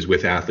do is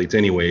with athletes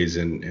anyways,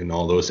 and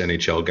all those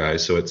NHL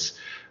guys. So it's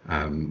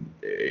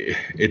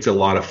a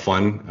lot of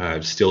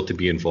fun still to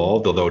be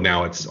involved, although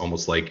now it's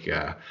almost like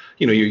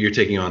you're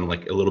taking on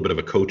like a little bit of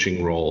a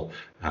coaching role,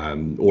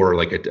 or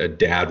like a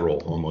dad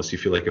role almost. You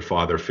feel like a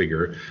father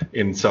figure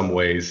in some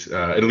ways,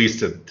 at least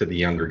to the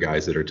younger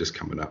guys that are just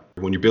coming up.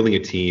 When you're building a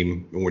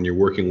team, when you're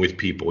working with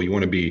people, you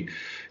want to be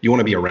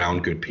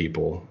around good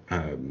people.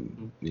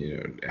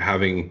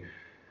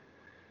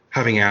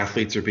 Having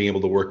athletes or being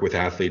able to work with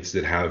athletes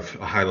that have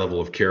a high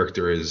level of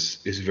character is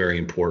very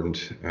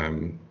important.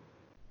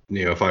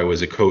 If I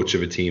was a coach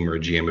of a team or a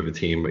GM of a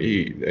team,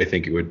 I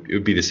think it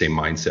would be the same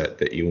mindset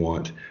that you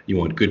want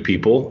good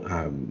people,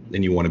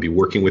 and you want to be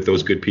working with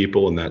those good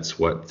people. And that's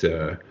what,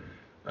 even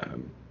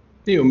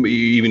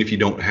if you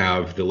don't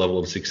have the level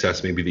of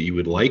success maybe that you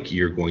would like,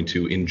 you're going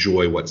to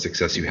enjoy what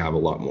success you have a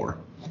lot more.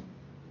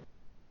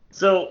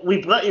 So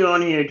we brought you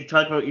on here to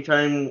talk about your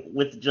time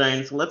with the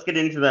Giants. So let's get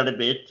into that a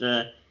bit.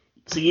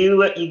 So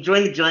you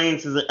joined the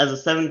Giants as a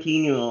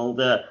 17-year-old,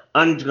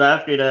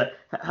 undrafted.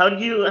 How did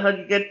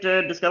you get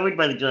discovered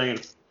by the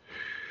Giants?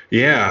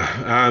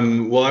 Yeah,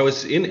 well, I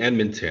was in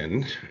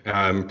Edmonton,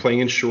 playing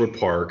in Sherwood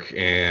Park,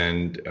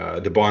 and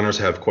the Bonners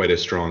have quite a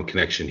strong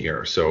connection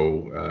here.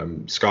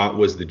 So Scott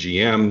was the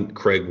GM,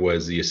 Craig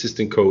was the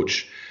assistant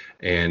coach,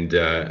 and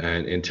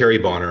Terry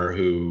Bonner,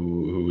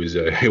 who is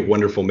a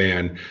wonderful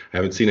man. I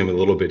haven't seen him a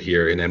little bit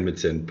here in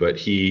Edmonton, but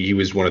he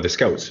was one of the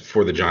scouts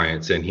for the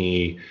Giants, and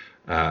he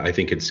I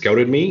think had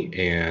scouted me,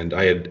 and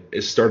I had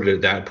started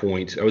at that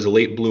point. I was a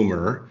late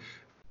bloomer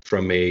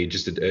from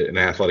an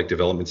athletic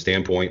development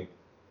standpoint.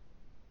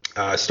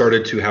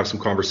 Started to have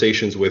some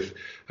conversations with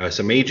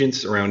some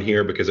agents around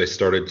here because I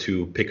started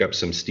to pick up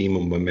some steam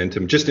and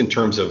momentum just in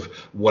terms of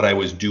what I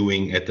was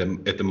doing at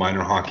the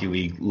minor hockey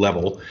league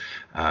level,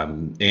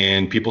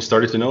 and people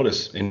started to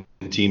notice, and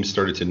teams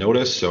started to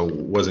notice. So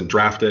wasn't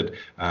drafted,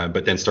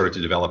 but then started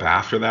to develop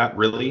after that,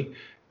 really.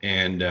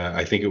 And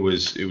I think it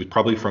was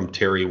probably from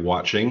Terry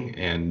watching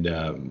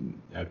and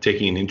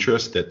taking an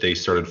interest that they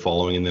started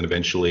following, and then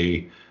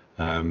eventually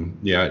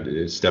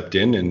stepped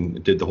in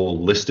and did the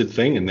whole listed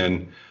thing, and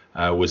then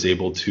was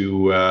able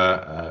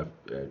to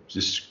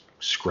just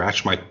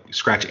scratch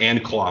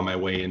and claw my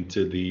way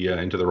into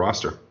the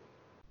roster.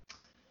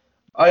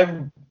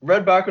 I've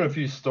read back on a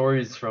few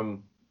stories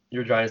from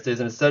your Giants days,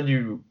 and it said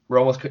you were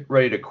almost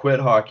ready to quit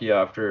hockey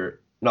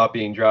after not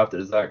being drafted.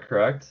 Is that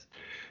correct?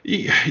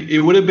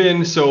 It would have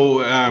been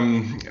so.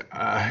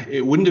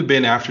 It wouldn't have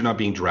been after not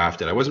being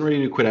drafted. I wasn't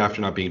ready to quit after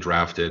not being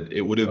drafted.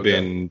 It would have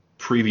been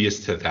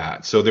previous to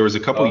that. So there was a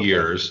couple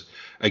years.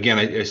 Again,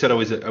 I said I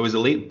was a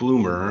late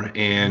bloomer,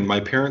 and my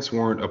parents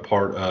weren't a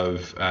part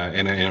of,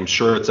 and I'm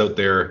sure it's out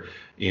there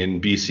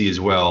in BC as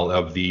well,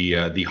 of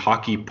the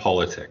hockey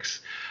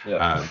politics.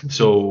 Yeah.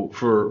 So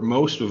for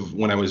most of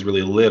when I was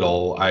really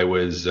little, I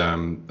was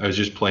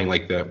just playing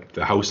like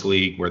the house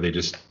league where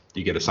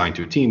you get assigned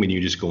to a team and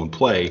you just go and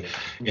play.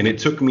 And it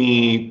took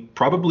me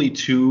probably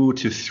 2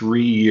 to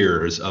 3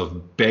 years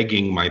of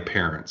begging my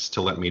parents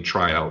to let me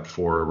try out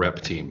for a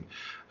rep team.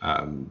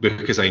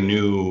 Because I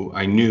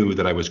knew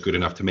that I was good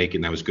enough to make it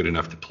and I was good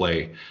enough to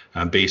play,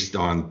 based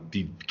on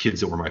the kids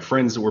that were my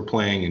friends that were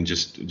playing and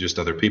just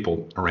other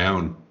people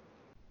around.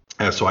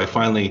 So I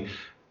finally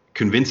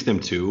convinced them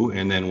to,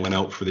 and then went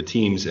out for the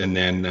teams, and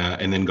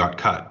then got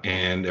cut.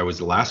 And I was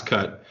the last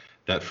cut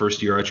that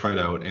first year I tried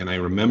out, and I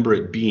remember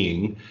it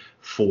being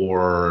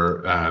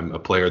for a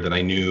player that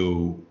I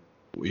knew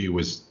he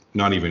was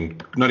not even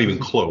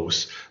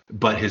close,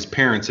 but his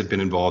parents had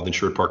been involved in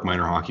Sherwood Park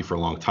minor hockey for a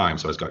long time,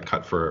 so I got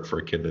cut for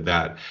a kid like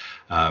that.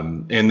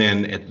 And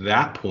then at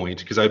that point,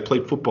 because I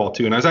played football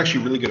too, and I was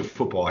actually really good at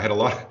football. I had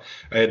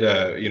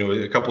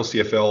a couple of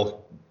CFL.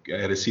 I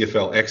had a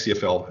CFL,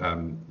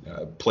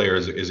 ex-CFL player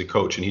as a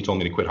coach, and he told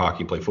me to quit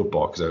hockey and play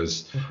football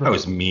because I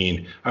was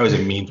mean. I was a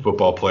mean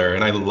football player,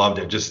 and I loved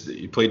it. Just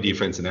played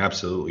defense and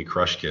absolutely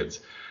crushed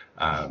kids.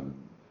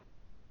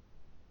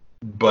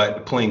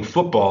 But playing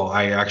football,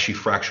 I actually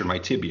fractured my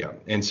tibia.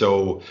 And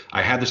so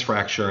I had this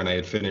fracture and I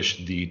had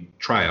finished the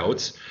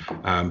tryouts.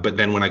 But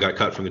then when I got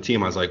cut from the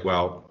team, I was like,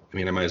 well,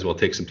 I might as well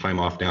take some time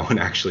off now and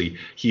actually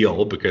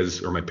heal,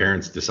 or my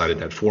parents decided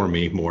that for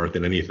me more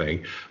than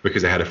anything,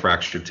 because I had a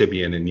fractured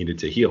tibia and it needed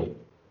to heal.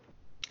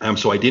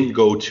 So I didn't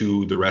go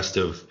to the rest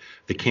of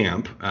the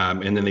camp.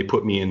 And then they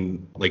put me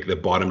in like the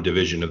bottom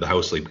division of the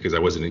house league because I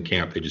wasn't in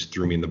camp. They just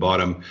threw me in the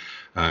bottom.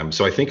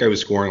 So I think I was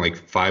scoring like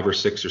 5 or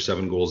 6 or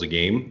 7 goals a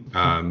game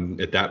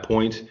at that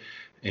point.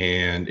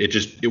 And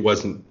it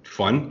wasn't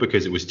fun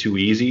because it was too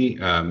easy.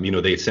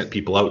 They sent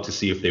people out to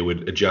see if they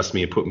would adjust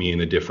me and put me in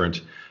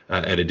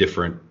at a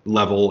different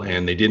level.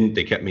 And they didn't.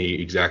 They kept me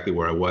exactly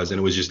where I was. And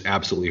it was just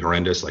absolutely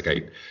horrendous. Like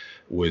I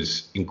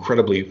was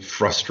incredibly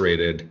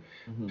frustrated.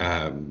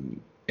 Mm-hmm.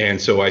 And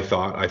so I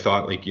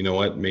thought like, you know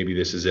what, maybe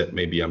this is it.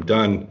 Maybe I'm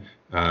done.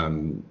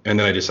 And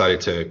then I decided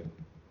to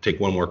take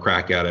one more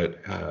crack at it.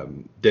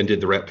 Then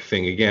did the rep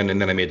thing again.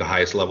 And then I made the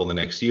highest level the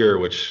next year,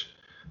 which,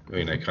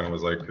 I kind of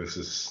was like, this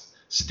is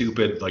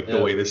stupid,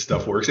 the way this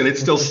stuff works. And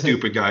it's still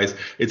stupid, guys.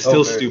 It's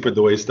still stupid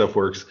the way stuff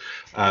works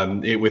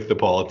with the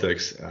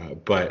politics.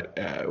 But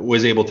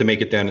was able to make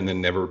it then and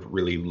then never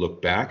really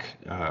looked back.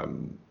 I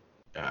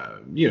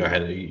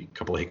had a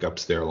couple of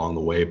hiccups there along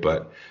the way,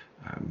 but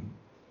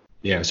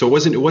so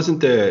it wasn't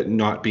the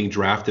not being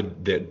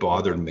drafted that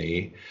bothered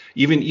me.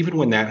 Even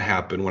when that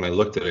happened, when I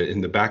looked at it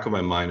in the back of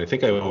my mind, I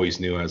think I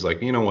always knew, I was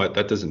like, you know what,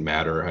 that doesn't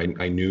matter.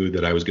 I knew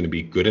that I was going to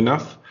be good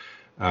enough.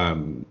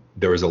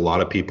 There was a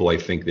lot of people I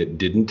think that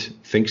didn't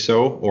think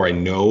so, or I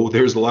know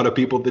there's a lot of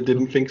people that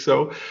didn't think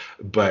so,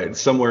 but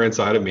somewhere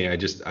inside of me, I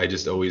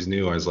just always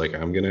knew, I was like,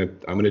 I'm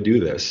gonna do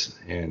this,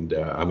 and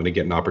I'm gonna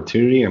get an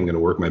opportunity. I'm gonna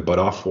work my butt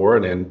off for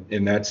it,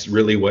 and that's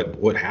really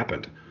what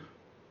happened.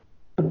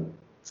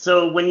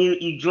 So when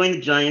you joined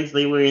the Giants,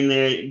 they were in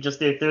their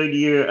third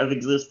year of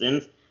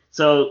existence.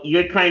 So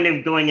you're kind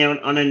of going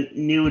out on a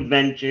new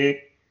adventure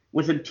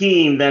with a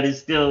team that is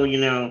still,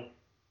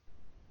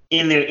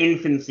 in their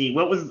infancy.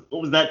 What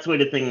was that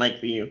sort of thing like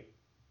for you?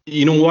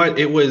 You know what?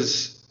 It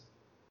was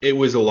It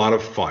was a lot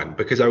of fun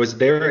because I was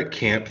there at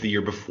camp the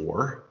year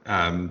before.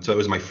 So it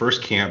was my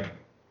first camp.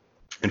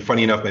 And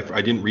funny enough,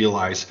 I didn't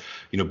realize,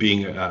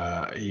 being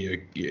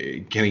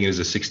getting it as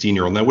a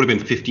 16-year-old, and I would have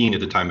been 15 at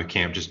the time of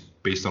camp, just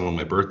based on when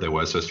my birthday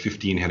was. So I was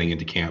 15 heading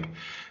into camp,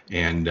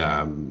 and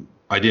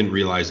I didn't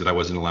realize that I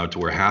wasn't allowed to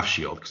wear a half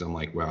shield because I'm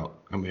like, well,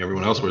 I mean,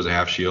 everyone else wears a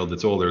half shield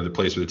that's older that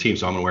plays for the team,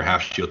 so I'm gonna wear a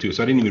half shield too.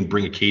 So I didn't even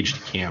bring a cage to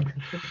camp,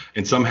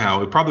 and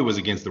somehow it probably was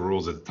against the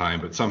rules at the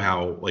time, but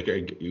somehow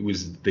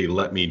they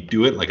let me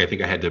do it. Like I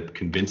think I had to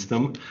convince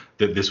them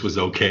that this was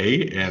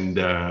okay, and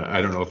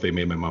I don't know if they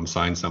made my mom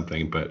sign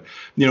something, but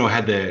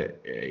had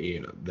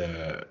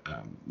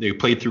they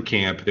played through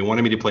camp. They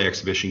wanted me to play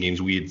exhibition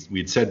games.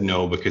 We'd said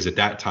no because at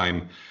that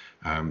time.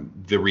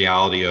 The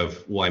reality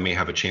of, well, I may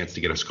have a chance to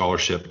get a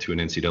scholarship to an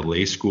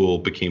NCAA school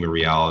became a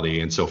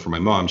reality. And so for my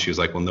mom, she was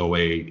like, well, no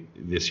way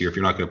this year. If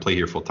you're not going to play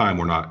here full time,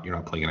 you're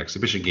not playing an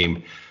exhibition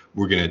game.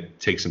 We're going to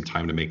take some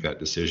time to make that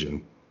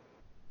decision.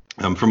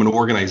 From an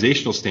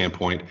organizational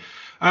standpoint,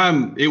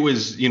 it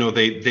was,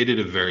 they did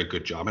a very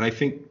good job. And I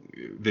think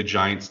the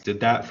Giants did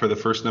that for the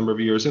first number of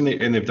years, and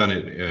they've done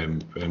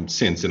it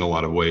since in a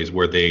lot of ways,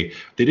 where they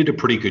did a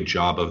pretty good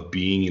job of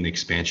being an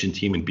expansion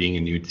team and being a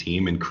new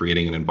team and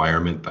creating an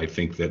environment, I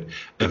think, that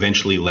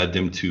eventually led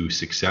them to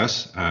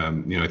success.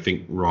 I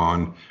think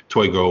Ron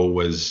Toigo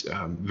was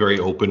very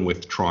open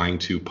with trying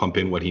to pump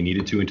in what he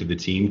needed to into the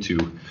team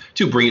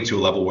to bring it to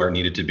a level where it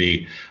needed to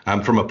be.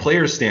 From a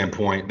player's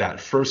standpoint,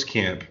 that first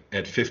camp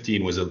at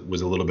 15 was a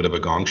little bit of a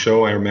gong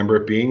show. I remember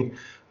it being.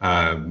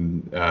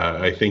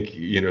 I think,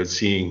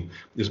 seeing,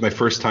 this is my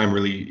first time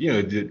really,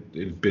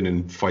 it'd been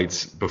in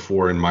fights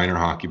before in minor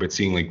hockey, but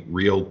seeing like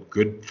real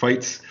good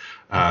fights.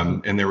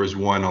 And there was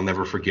one I'll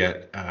never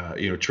forget,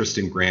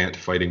 Tristan Grant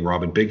fighting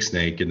Robin Big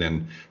Snake, and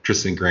then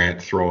Tristan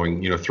Grant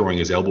throwing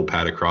his elbow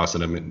pad across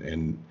at him,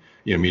 and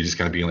me just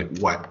kind of being like,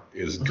 what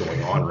is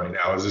going on right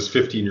now? Is this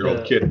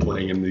 15-year-old kid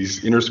playing in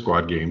these inter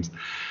squad games?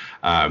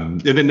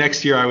 And then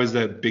next year I was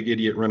that big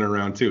idiot running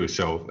around too.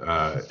 So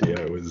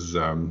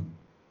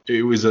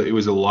it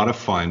was a lot of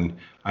fun.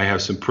 I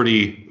have some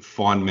pretty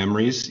fond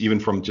memories, even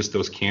from just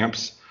those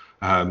camps.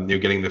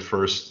 Getting the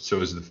first.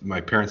 So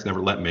my parents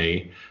never let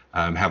me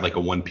have like a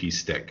one-piece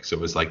stick. So it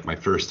was like my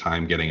first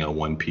time getting a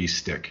one-piece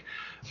stick,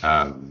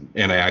 and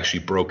I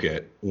actually broke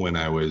it when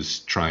I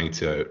was trying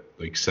to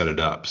like set it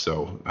up.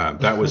 So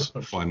that was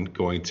fun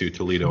going to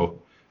Toledo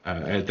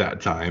at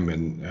that time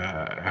and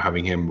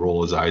having him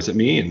roll his eyes at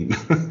me, and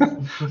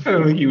I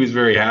don't think he was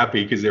very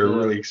happy because they were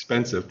really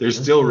expensive. They're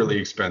still really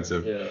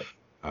expensive. Yeah.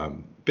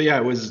 But yeah,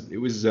 it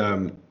was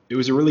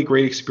a really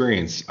great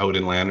experience out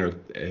in Lanark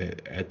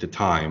at the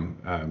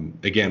time.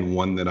 Again,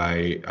 one that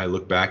I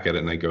look back at it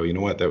and I go, you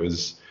know what, it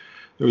was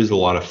a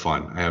lot of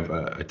fun. I have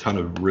a ton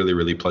of really,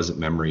 really pleasant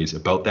memories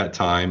about that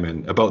time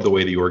and about the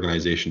way the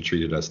organization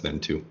treated us then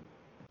too.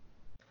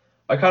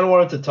 I kind of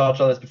wanted to touch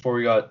on this before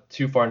we got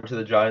too far into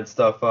the Giants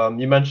stuff.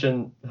 You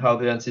mentioned how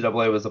the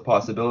NCAA was a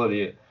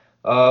possibility.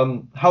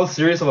 How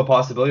serious of a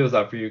possibility was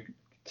that for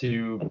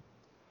you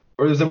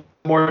or is it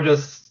more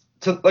just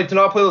to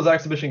not play those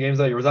exhibition games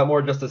that year? Was that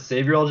more just to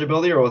save your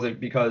eligibility, or was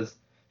it because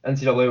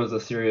NCAA was a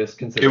serious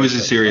consideration? It was a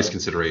serious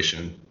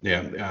consideration.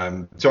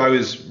 Yeah. So I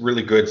was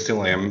really good,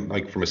 still am,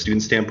 like from a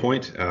student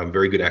standpoint,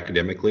 very good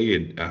academically.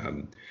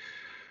 And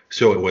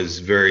so it was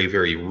very,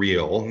 very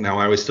real. Now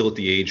I was still at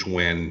the age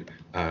when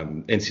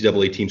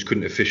NCAA teams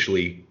couldn't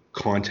officially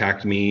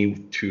contact me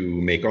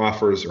to make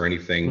offers or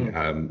anything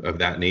of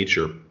that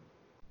nature.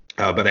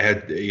 But I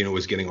had,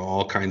 was getting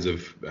all kinds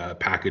of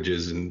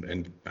packages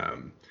and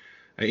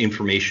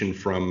information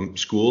from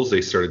schools.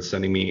 They started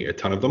sending me a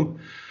ton of them.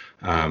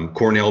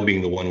 Cornell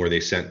being the one where they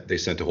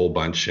sent a whole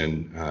bunch,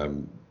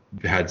 and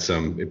had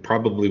some. It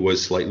probably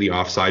was slightly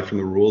offside from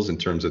the rules in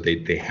terms of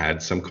they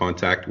had some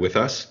contact with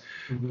us.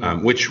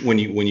 Which when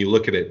you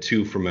look at it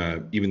too,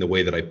 from even the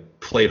way that I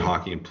played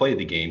hockey and played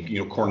the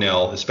game,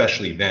 Cornell,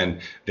 especially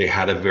then, they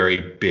had a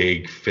very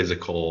big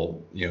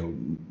physical,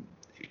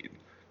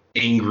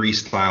 angry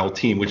style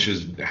team, which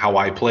is how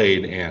I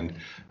played, and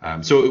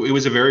so it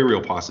was a very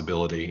real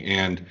possibility.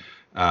 And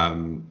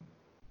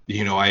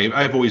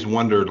I've always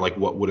wondered like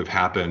what would have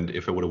happened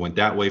if it would have went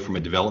that way. From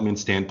a development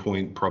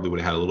standpoint, probably would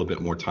have had a little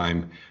bit more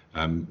time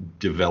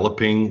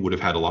developing, would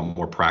have had a lot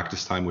more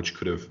practice time, which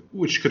could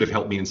have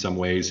helped me in some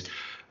ways.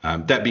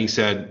 That being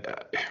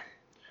said,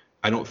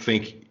 I don't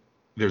think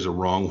there's a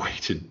wrong way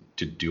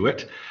to do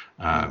it.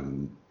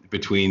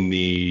 Between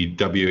the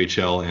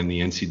WHL and the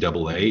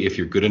NCAA, if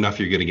you're good enough,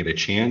 you're going to get a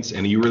chance,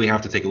 and you really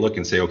have to take a look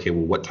and say, okay,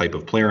 well, what type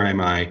of player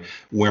am I?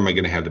 Where am I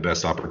going to have the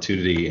best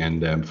opportunity?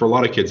 And for a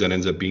lot of kids, that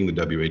ends up being the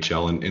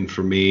WHL. And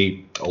for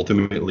me,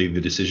 ultimately,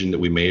 the decision that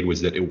we made was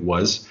that it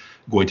was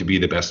going to be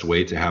the best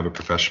way to have a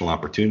professional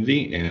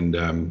opportunity. And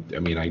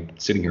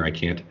sitting here, I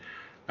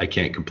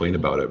can't complain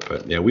about it.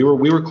 But yeah, we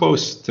were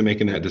close to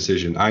making that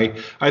decision. I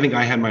think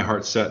I had my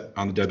heart set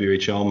on the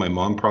WHL. My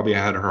mom probably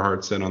had her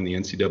heart set on the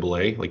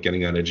NCAA, like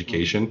getting that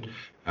education.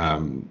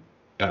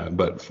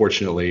 But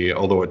fortunately,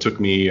 although it took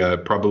me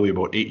probably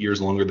about 8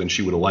 years longer than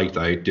she would have liked,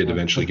 I did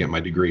eventually get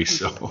my degree.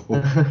 So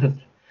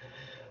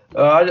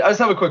I just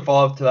have a quick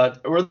follow-up to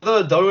that. Were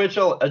the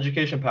WHL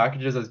education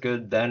packages as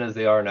good then as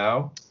they are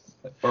now?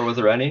 Or was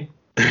there any?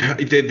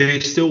 They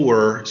still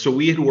were. So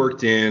we had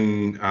worked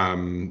in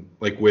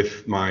like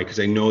with because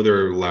I know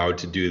they're allowed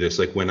to do this.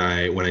 Like when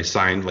I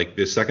signed, like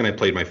the second I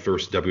played my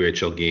first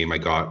WHL game, I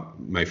got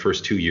my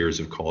first 2 years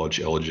of college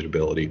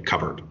eligibility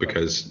covered,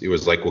 because it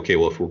was like, okay,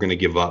 well, if we're going to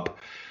give up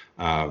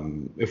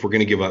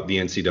the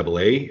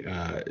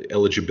NCAA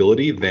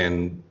eligibility,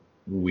 then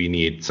we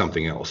need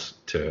something else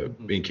to,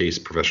 in case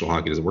professional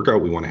hockey doesn't work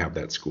out, we want to have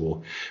that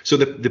school. So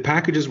the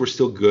packages were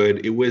still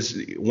good. It was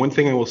one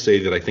thing I will say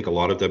that I think a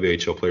lot of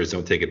WHL players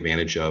don't take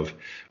advantage of,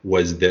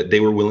 was that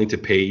they were willing to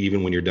pay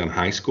even when you're done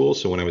high school.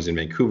 So when I was in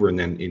Vancouver and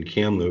then in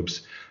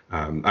Kamloops,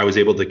 I was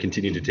able to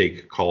continue to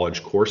take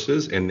college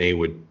courses, and they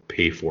would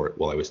pay for it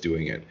while I was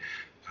doing it.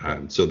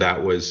 So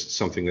that was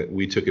something that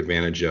we took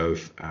advantage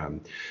of.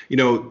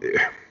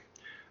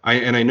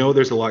 I know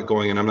there's a lot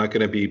going, and I'm not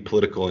going to be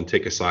political and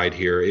take a side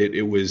here.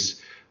 It was,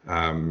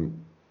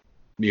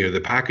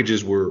 the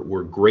packages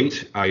were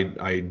great.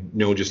 I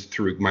know just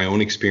through my own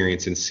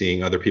experience and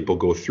seeing other people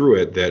go through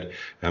it that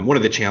one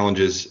of the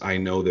challenges I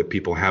know that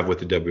people have with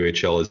the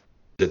WHL is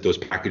that those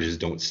packages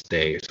don't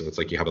stay. So it's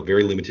like you have a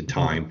very limited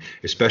time,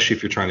 especially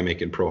if you're trying to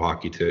make it in pro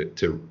hockey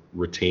to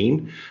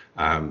retain.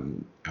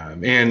 And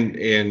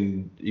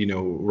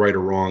right or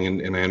wrong,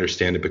 and I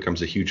understand it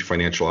becomes a huge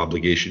financial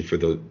obligation for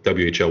the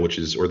WHL,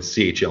 or the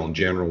CHL in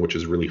general, which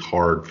is really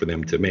hard for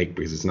them to make,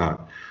 because it's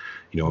not,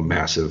 a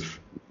massive,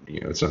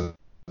 it's not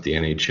the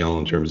NHL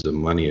in terms of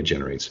money it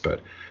generates,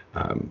 but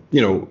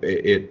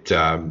it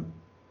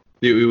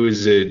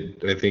was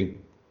I think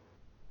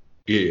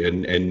a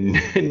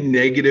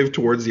negative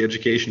towards the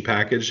education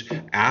package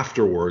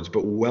afterwards,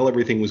 but while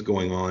everything was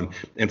going on,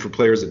 and for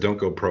players that don't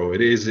go pro,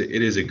 it is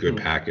a good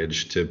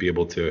package to be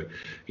able to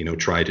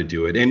try to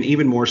do it. And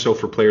even more so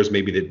for players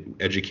maybe that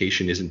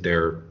education isn't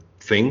their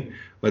thing,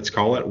 let's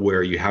call it,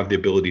 where you have the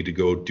ability to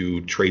go do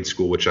trade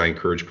school, which I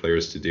encourage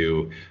players to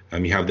do.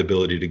 You have the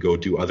ability to go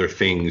do other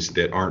things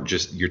that aren't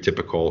just your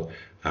typical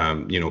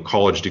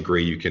college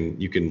degree. You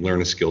can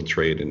learn a skilled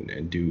trade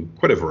and do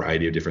quite a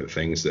variety of different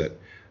things that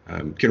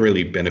can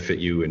really benefit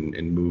you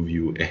and move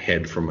you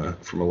ahead from a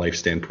life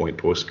standpoint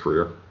post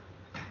career.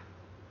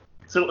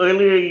 So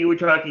earlier you were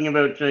talking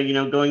about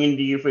going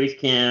into your first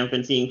camp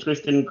and seeing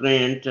Tristan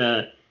Grant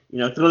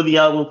throw the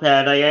elbow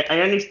pad.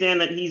 I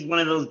understand that he's one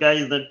of those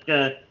guys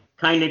that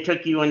kind of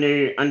took you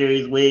under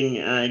his wing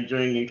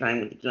during your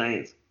time with the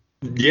Giants.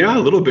 Yeah, a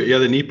little bit. Yeah,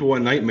 the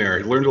Nipawa Nightmare.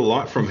 I learned a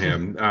lot from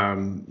him.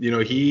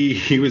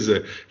 He was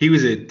a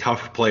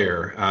tough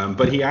player,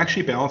 but he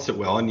actually balanced it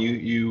well. And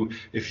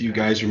if you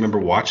guys remember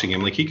watching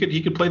him, like he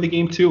could play the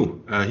game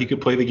too.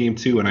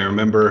 And I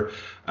remember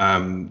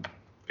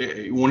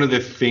one of the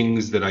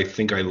things that I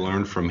think I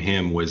learned from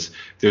him was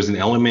there's an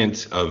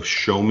element of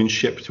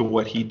showmanship to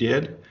what he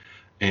did.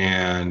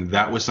 And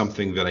that was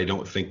something that I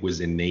don't think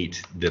was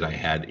innate that I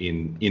had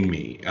in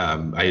me.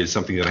 It's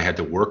something that I had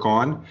to work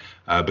on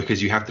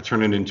because you have to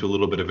turn it into a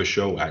little bit of a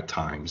show at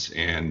times,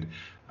 and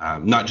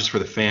not just for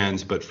the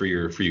fans, but for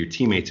your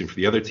teammates and for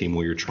the other team,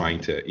 where you're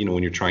trying to,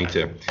 when you're trying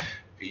to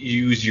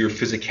use your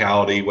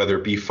physicality, whether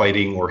it be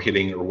fighting or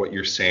hitting or what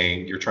you're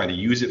saying, you're trying to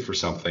use it for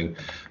something.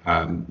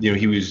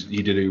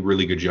 He did a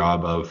really good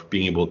job of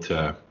being able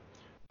to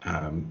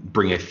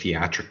bring a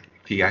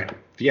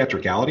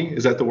theatricality,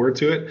 is that the word,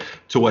 to it,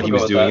 to what he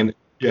was doing.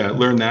 And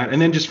learn that.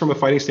 And then just from a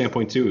fighting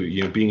standpoint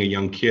too, being a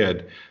young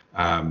kid,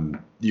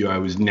 I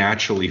was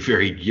naturally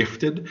very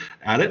gifted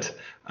at it.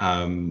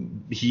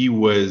 He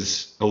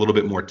was a little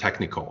bit more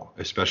technical,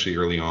 especially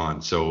early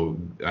on. So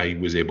I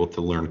was able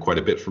to learn quite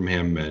a bit from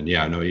him. And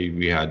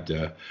we had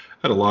a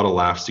lot of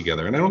laughs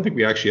together. And I don't think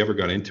we actually ever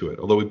got into it,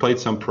 although we played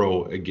some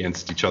pro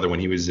against each other when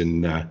he was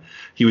in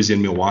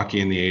Milwaukee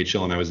in the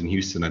AHL and I was in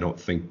Houston. I don't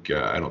think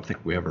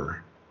we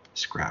ever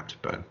scrapped,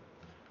 but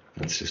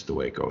that's just the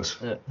way it goes.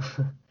 Yeah.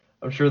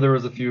 I'm sure there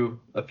was a few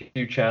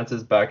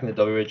chances back in the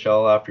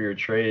WHL after your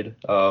trade.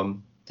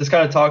 Just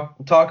kind of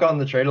talk on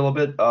the trade a little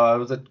bit.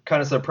 Was it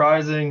kind of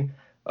surprising?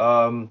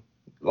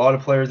 A lot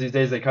of players these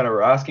days, they kind of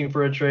were asking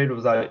for a trade.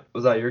 Was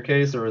that your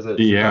case, or was it?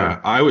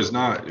 Yeah, I was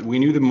not. We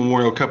knew the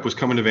Memorial Cup was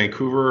coming to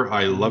Vancouver.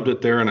 I loved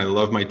it there, and I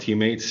love my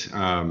teammates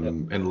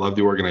and love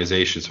the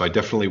organization. So I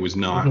definitely was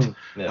not.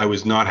 I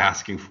was not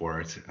asking for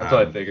it. That's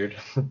what I figured.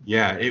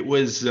 Yeah, it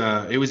was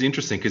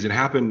interesting because it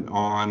happened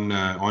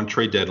on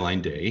trade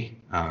deadline day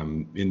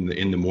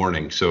in the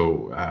morning.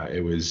 So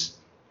it was.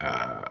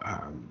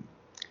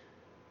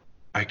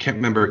 I can't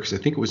remember because I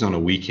think it was on a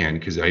weekend,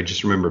 because I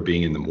just remember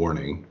being in the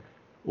morning.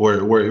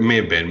 Or it may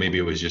have been, maybe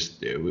it was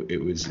just,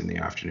 it was in the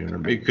afternoon, or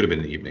maybe it could have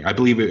been in the evening. I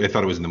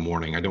thought it was in the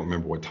morning. I don't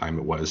remember what time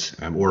it was,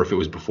 or if it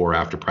was before or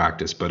after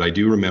practice. But I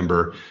do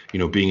remember,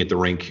 being at the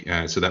rink.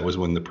 So that was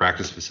when the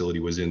practice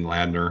facility was in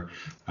Ladner.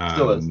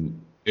 Still is.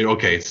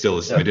 It still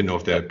is. Yeah. I didn't know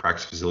if the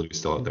practice facility was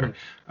still out there.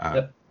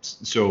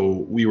 So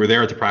we were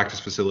there at the practice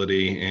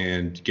facility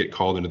and get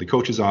called into the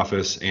coach's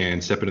office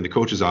and step into the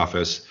coach's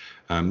office,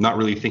 not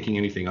really thinking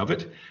anything of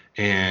it.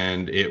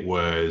 And it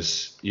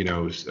was,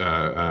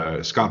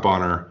 Scott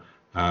Bonner,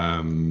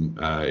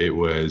 It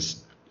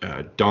was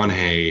Don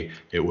Hay.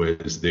 It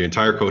was the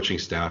entire coaching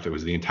staff. It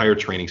was the entire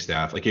training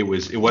staff. Like it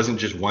wasn't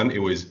just one. It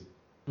was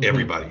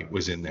everybody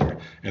was in there,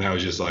 and I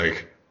was just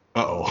like,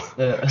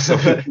 uh-oh. So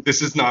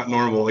this is not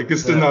normal. Like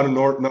this is not a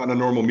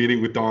normal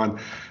meeting with Don.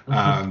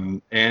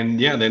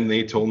 And yeah, then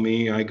they told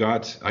me I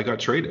got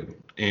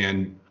traded,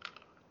 and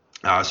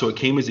so it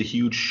came as a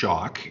huge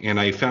shock. And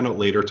I found out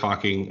later,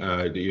 talking,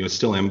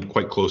 still am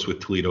quite close with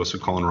Toledo. So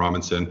Colin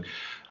Robinson,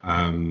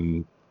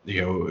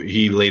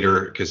 he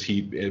later, because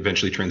he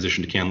eventually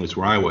transitioned to Kamloops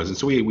where I was, and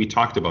so we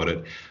talked about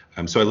it.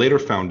 So I later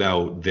found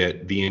out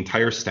that the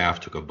entire staff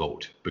took a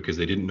vote because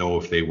they didn't know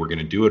if they were going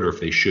to do it or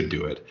if they should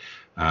do it.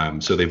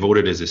 So they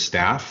voted as a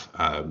staff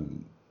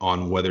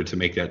on whether to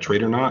make that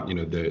trade or not.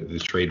 The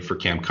trade for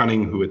Cam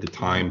Cunning, who at the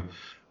time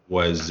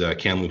was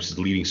Kamloops'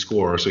 leading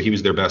scorer. So he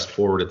was their best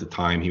forward at the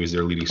time. He was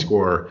their leading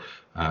scorer.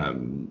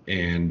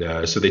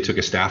 So they took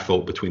a staff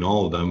vote between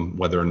all of them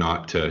whether or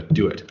not to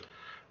do it.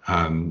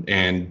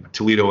 And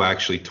Toledo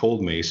actually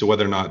told me, so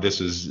whether or not this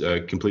is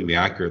completely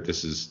accurate,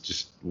 this is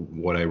just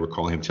what I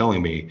recall him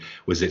telling me,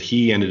 was that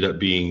he ended up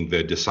being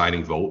the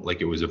deciding vote,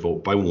 like it was a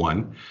vote by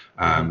one,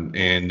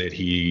 and that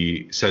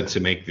he said to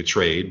make the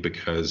trade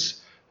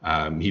because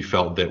he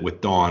felt that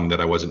with Don that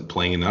I wasn't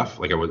playing enough,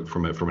 like I was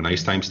from an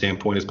ice time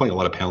standpoint. I was playing a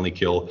lot of penalty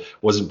kill,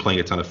 wasn't playing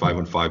a ton of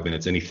 5-on-5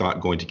 minutes, and he thought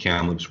going to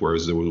Kamloops, where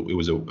it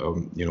was a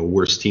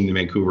worse team than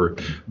Vancouver,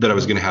 that I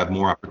was going to have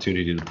more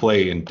opportunity to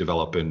play and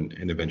develop and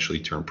eventually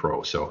turn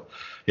pro. So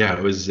yeah,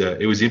 it was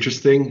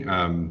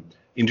interesting.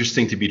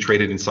 Interesting to be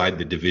traded inside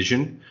the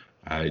division,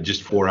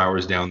 just 4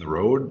 hours down the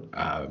road.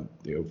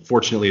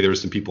 Fortunately, there were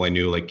some people I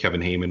knew, like Kevin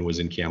Heyman was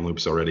in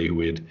Kamloops already, who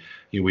we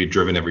had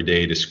driven every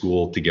day to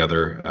school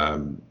together.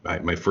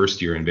 My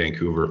first year in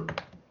Vancouver.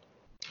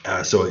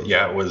 So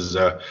yeah, it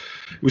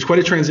was quite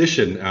a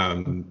transition.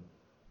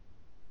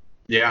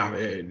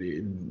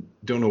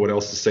 Don't know what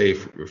else to say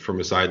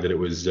from aside that it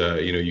was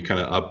you kind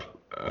of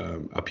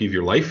upheave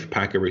your life,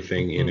 pack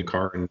everything in a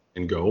car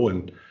and go,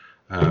 and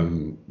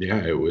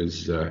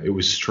it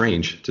was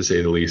strange to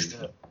say the least.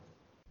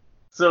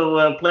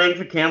 So playing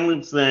for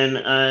Kamloops,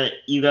 then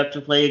you got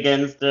to play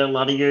against a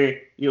lot of your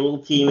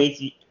old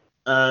teammates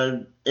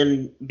and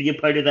be a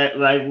part of that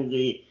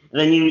rivalry. And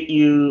then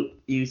you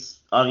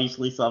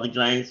obviously saw the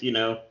Giants,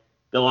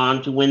 go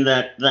on to win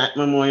that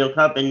Memorial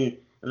Cup, and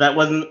that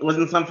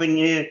wasn't something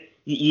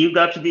you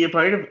got to be a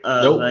part of,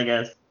 nope. I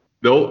guess.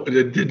 No,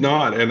 it did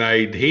not, and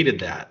I hated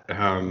that.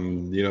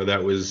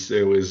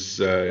 It was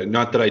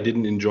not that I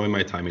didn't enjoy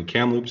my time in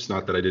Kamloops,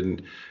 not that I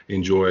didn't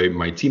enjoy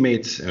my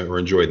teammates or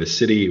enjoy the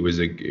city. It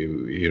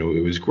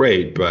was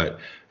great, but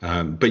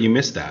you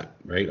miss that,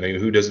 right? Like,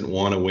 who doesn't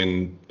want to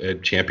win a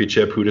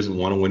championship? Who doesn't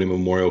want to win a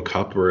Memorial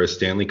Cup or a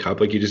Stanley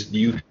Cup? Like you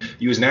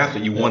as an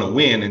athlete, you want to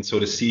win, and so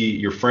to see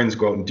your friends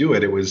go out and do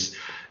it, it was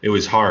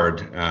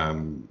hard.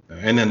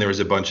 And then there was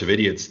a bunch of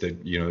idiots that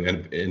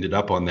ended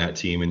up on that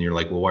team, and you're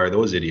like, well, why are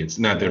those idiots?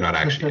 They're not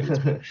actually idiots.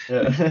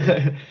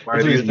 Why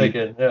are these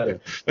thinking? Yeah.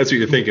 That's what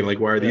you're thinking. Like,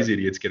 why are these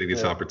idiots getting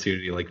this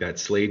opportunity, like that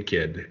Slade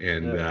kid?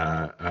 And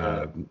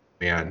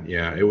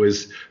it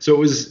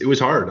was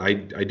hard. I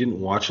didn't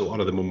watch a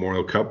lot of the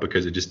Memorial Cup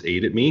because it just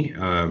ate at me.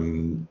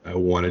 I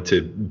wanted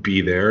to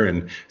be there,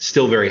 and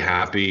still very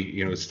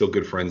happy. Still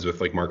good friends with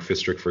like Mark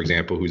Fistrick, for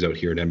example, who's out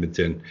here in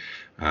Edmonton.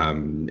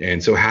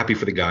 And so happy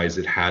for the guys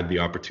that had the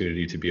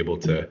opportunity to be able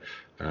to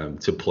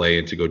play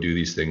and to go do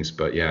these things.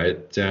 But yeah,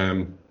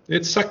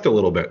 it sucked a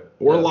little bit,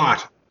 or a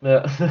lot.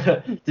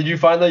 Yeah. Did you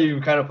find that you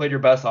kind of played your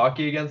best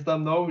hockey against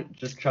them though?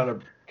 Just trying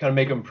to kind of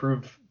make them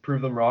prove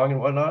them wrong and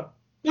whatnot?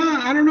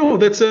 Yeah, I don't know.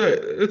 That's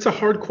a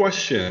hard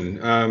question.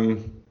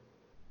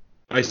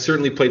 I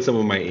certainly played some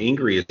of my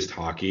angriest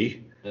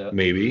hockey,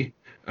 maybe.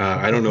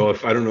 I don't know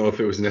if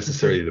it was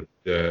necessarily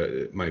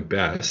my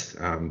best.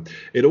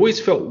 It always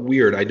felt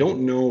weird. I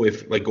don't know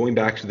if, like, going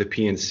back to the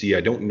PNC,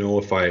 I don't know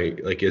if I,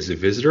 like, as a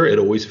visitor, it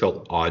always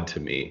felt odd to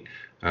me.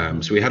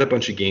 So we had a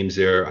bunch of games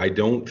there. I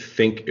don't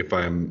think, if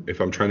I'm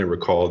trying to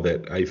recall,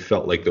 that I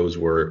felt like those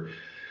were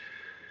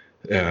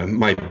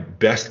my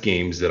best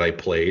games that I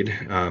played.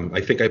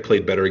 I think I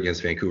played better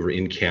against Vancouver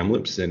in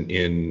Kamloops than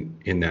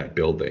in that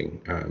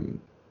building.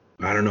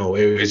 I don't know.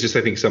 It was just,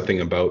 I think,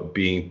 something about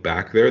being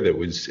back there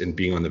and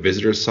being on the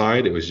visitor's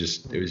side. It was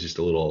just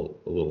a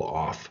little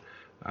off,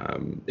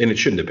 and it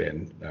shouldn't have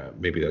been.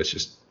 Maybe that's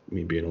just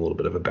me being a little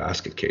bit of a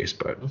basket case,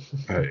 but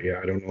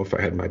I don't know if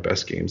I had my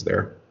best games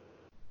there.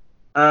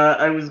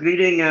 I was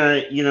reading,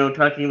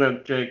 talking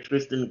about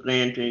Tristan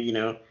Grant.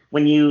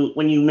 When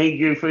you made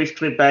your first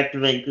trip back to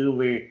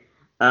Vancouver,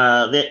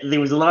 there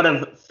was a lot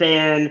of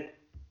fan,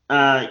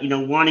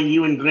 wanting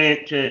you and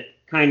Grant to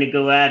kind of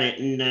go at it,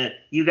 and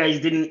you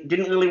guys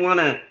didn't really want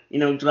to,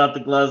 drop the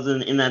gloves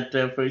in that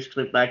first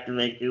trip back to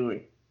Vancouver.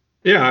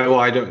 Yeah, well,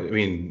 I don't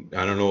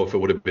know if it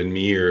would have been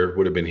me or it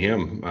would have been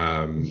him.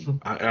 I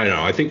don't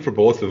know. I think for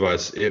both of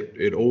us,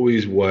 it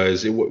always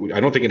was. I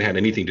don't think it had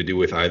anything to do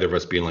with either of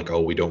us being like,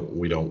 oh, we don't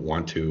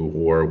want to,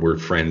 or we're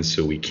friends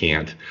so we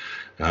can't.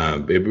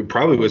 It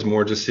probably was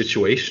more just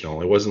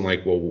situational. It wasn't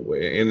like, well,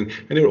 and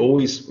it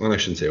always, well, I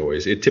shouldn't say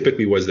always. It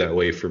typically was that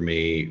way for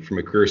me from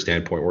a career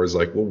standpoint, where it's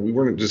like, well, we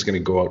weren't just going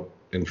to go out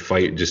and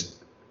fight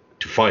just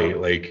to fight.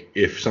 Like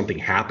if something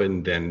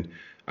happened, then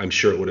I'm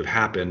sure it would have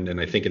happened. And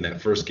I think in that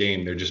first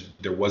game,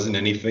 there wasn't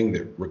anything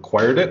that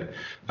required it.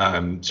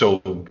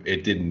 So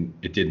it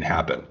didn't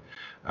happen.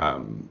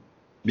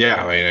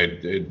 Yeah, I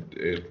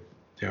mean,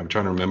 I'm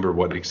trying to remember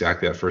what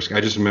exactly that first. I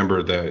just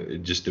remember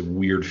the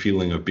weird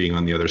feeling of being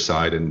on the other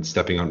side and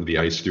stepping onto the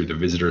ice through the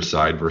visitor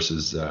side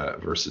versus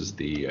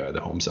the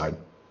home side.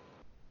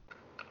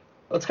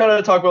 Let's kind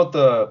of talk about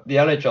the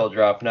NHL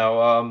draft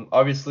now.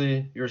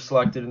 Obviously, you were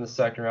selected in the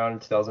second round in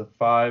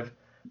 2005.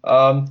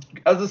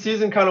 As the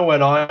season kind of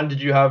went on,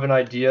 did you have an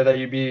idea that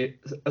you'd be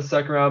a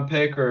second round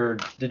pick, or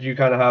did you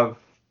kind of have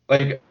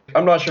like,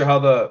 I'm not sure how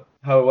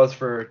it was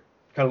for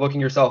kind of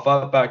looking yourself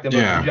up back then, but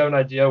did you have an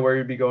idea where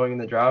you'd be going in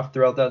the draft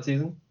throughout that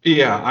season?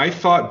 Yeah, I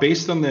thought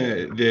based on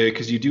the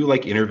because you do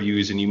like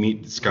interviews and you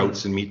meet the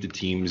scouts and meet the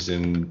teams,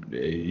 and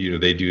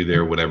they do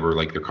their whatever,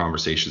 like their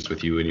conversations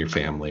with you and your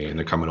family, and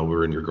they're coming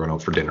over and you're going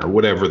out for dinner,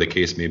 whatever the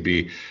case may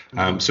be.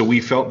 So we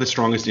felt the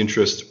strongest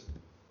interest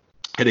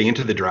heading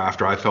into the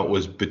draft, or I felt,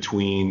 was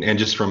between, and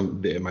just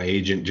from my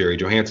agent Jerry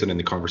Johansson and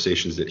the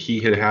conversations that he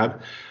had,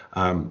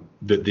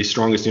 the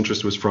strongest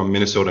interest was from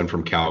Minnesota and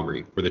from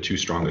Calgary, were the two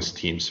strongest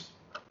teams.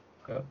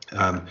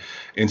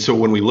 And so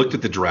when we looked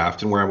at the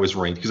draft and where I was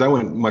ranked, because I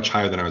went much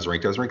higher than I was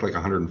ranked like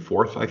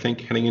 104th, I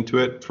think, heading into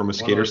it from a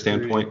skater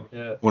standpoint.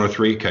 Yeah.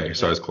 103. Okay.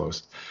 So I was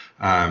close.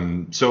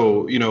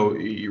 So,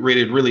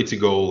 rated really to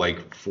go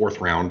like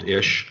fourth round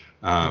ish,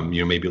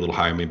 maybe a little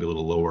higher, maybe a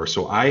little lower.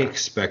 So I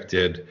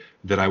expected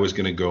that I was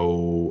going to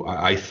go,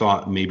 I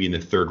thought maybe in the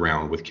third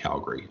round with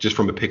Calgary. Just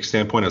from a pick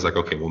standpoint, I was like,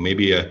 okay, well,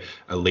 maybe a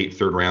late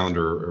third round,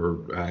 or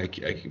I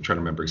can try to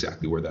remember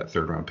exactly where that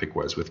third round pick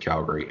was with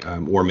Calgary,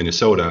 or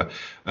Minnesota.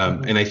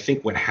 And I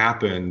think what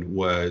happened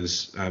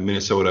was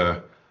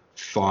Minnesota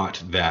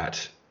thought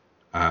that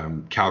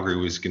Calgary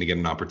was going to get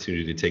an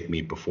opportunity to take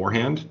me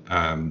beforehand.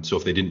 So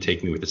if they didn't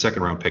take me with the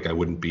second round pick, I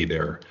wouldn't be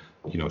there,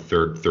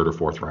 third or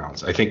fourth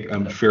rounds. I think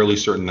I'm fairly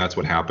certain that's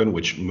what happened,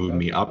 which moved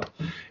me up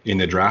in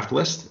the draft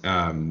list.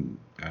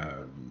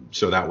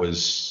 So that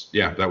was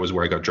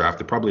where I got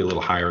drafted, probably a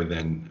little higher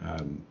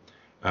than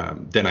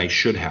I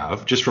should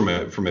have, just from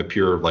a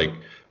pure like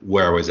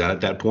where I was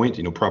at that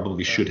point.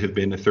 Probably should have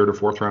been a third or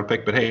fourth round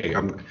pick, but hey,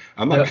 I'm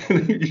not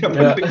going to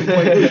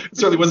complain.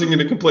 Certainly wasn't going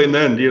to complain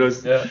then.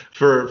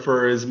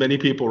 For as many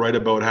people write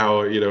about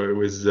how it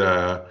was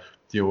a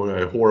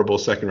horrible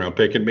second round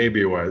pick, and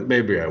maybe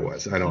I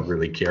was. I don't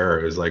really care.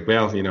 It was like,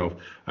 well,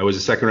 I was a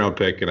second round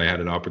pick and I had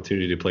an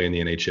opportunity to play in the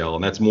NHL,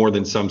 and that's more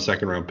than some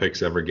second round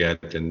picks ever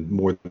get, and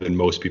more than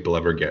most people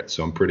ever get.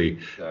 So I'm pretty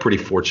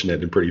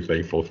fortunate and pretty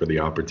thankful for the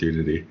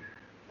opportunity.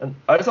 And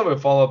I just have a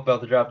follow up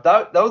about the draft.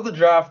 That was the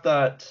draft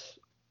that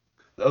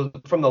was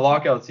from the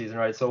lockout season,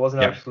 right? So it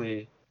wasn't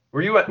actually.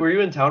 Were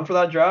you in town for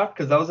that draft?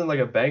 Because that was in like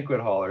a banquet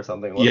hall or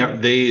something.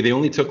 Wasn't it? They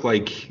only took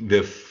like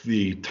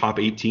the top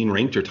 18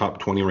 ranked or top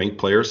 20 ranked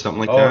players, something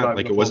like that.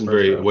 Like it wasn't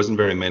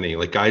very many.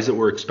 Like guys that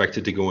were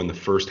expected to go in the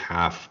first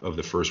half of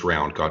the first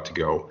round got to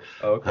go.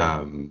 Oh,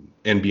 okay.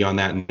 And beyond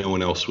that, no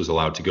one else was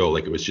allowed to go.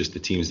 Like it was just the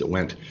teams that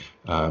went.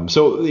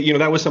 So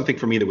that was something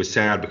for me that was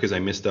sad, because I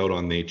missed out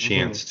on the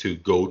chance to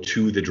go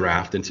to the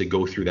draft and to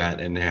go through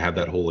that and have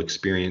that whole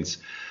experience.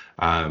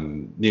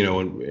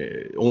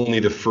 Only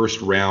the first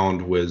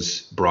round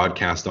was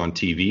broadcast on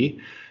TV.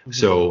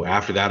 So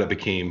after that, it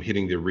became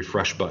hitting the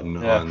refresh button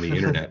on the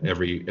internet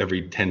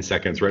every 10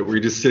 seconds, right? Where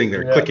you're just sitting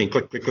there clicking,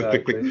 click.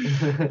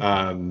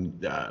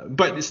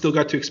 But still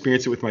got to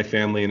experience it with my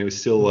family, and it was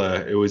still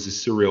it was a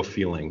surreal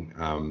feeling.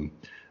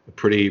 A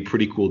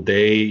pretty cool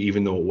day,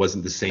 even though it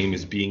wasn't the same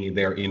as being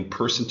there in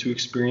person to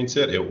experience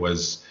it. It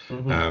was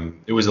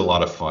a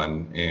lot of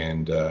fun,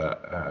 and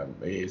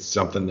it's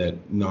something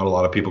that not a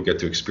lot of people get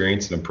to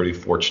experience, and I'm pretty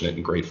fortunate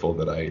and grateful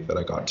that I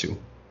got to.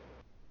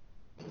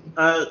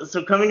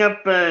 So coming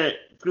up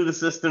through the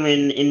system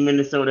in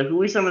Minnesota, who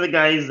were some of the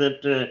guys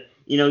that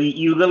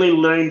you really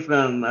learned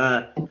from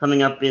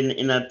coming up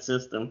in that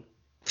system?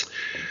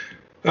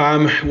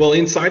 Well,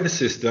 inside the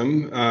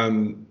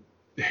system,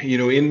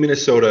 in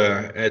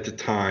Minnesota at the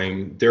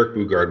time, Derek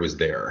Boogaard was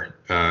there,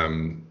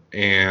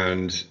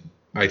 and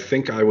I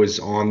think I was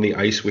on the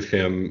ice with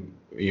him,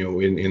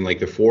 in like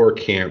the 4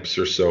 camps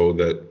or so,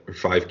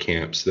 5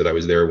 camps that I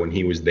was there when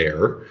he was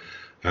there.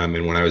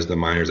 And when I was in the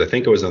minors, I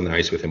think I was on the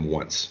ice with him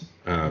once,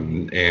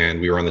 and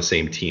we were on the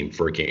same team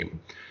for a game.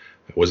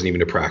 It wasn't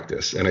even a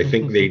practice, and I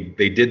think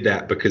they did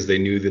that because they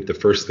knew that the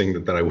first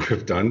thing that I would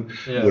have done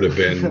would have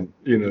been,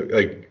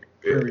 prove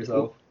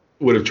yourself.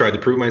 Would have tried to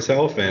prove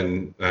myself,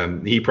 and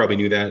he probably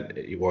knew that.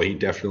 Well, he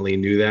definitely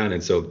knew that,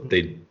 and so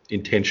they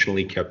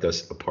intentionally kept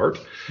us apart.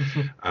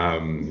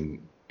 Jacques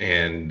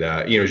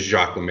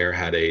Lemaire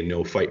had a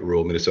no fight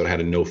rule. Minnesota had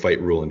a no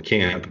fight rule in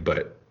camp,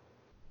 but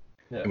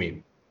I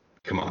mean,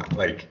 come on,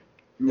 like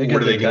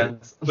what are they gonna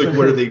intense. like?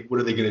 What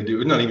are they gonna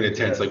do? Not even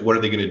intense. Like, what are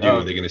they gonna do?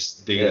 Are they gonna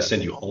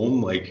send you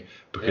home like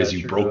because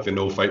you broke the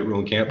no fight rule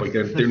in camp? Like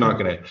they're not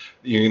gonna.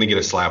 You're gonna get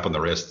a slap on the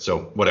wrist.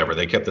 So whatever.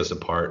 They kept us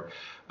apart.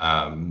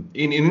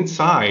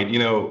 Inside,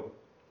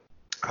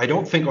 I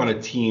don't think on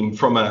a team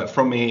from a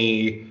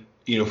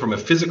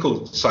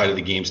physical side of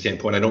the game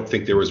standpoint, I don't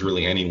think there was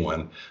really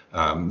anyone.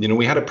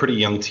 We had a pretty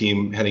young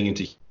team heading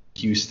into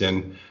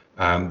Houston.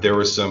 There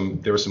were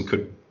some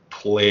good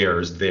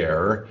players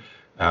there.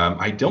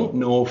 I don't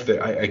know if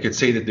I could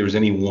say that there was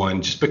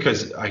anyone, just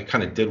because I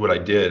kind of did what I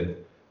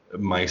did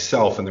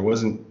myself, and there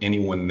wasn't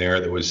anyone there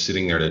that was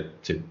sitting there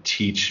to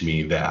teach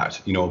me that.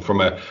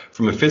 From a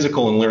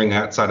physical and learning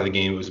that side of the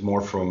game, it was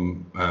more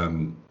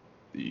from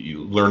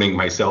learning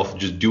myself,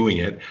 just doing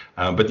it.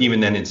 But even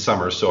then in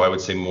summer, so I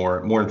would say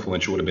more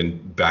influential would have been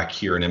back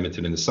here in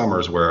Edmonton in the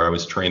summers, where I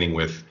was training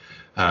with.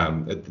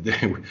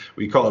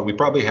 We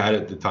probably had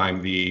at the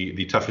time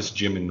the toughest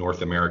gym in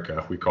North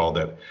America. We called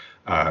it.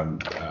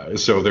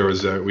 So there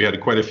was we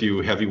had quite a few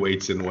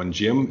heavyweights in one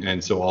gym,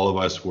 and so all of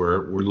us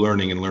were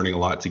learning a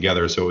lot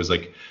together. So it was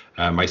like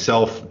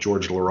myself,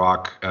 George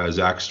Larocque,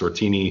 Zach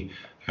Stortini,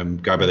 a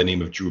guy by the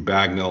name of Drew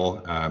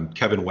Bagnall,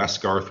 Kevin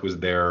Westgarth was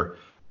there,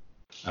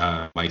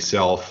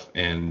 myself,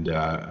 and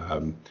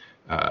who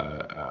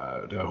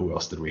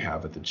else did we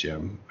have at the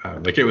gym?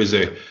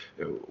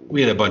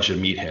 We had a bunch of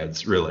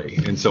meatheads, really,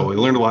 and so we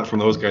learned a lot from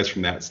those guys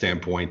from that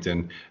standpoint,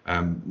 and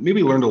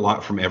maybe learned a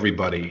lot from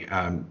everybody.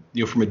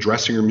 From a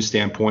dressing room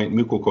standpoint,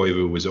 Mikko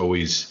Koivu was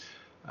always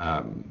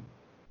from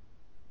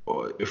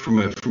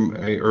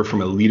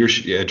a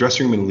leadership,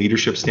 dressing room and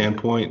leadership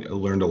standpoint. I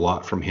learned a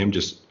lot from him,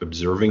 just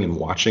observing and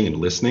watching and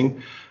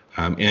listening.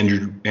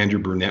 Andrew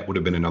Brunette would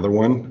have been another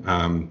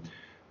one,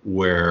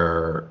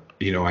 where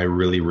I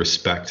really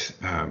respect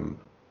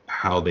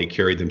how they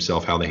carried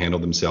themselves, how they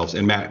handled themselves,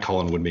 and Matt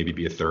Cullen would maybe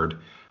be a third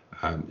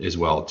as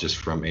well, just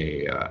from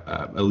a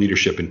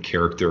leadership and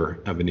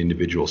character of an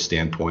individual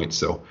standpoint.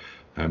 So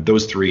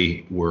those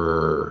three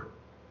were,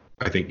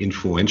 I think,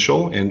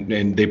 influential,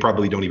 and they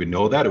probably don't even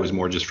know that. It was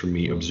more just from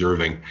me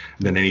observing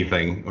than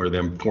anything, or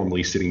them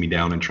formally sitting me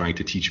down and trying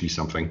to teach me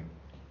something.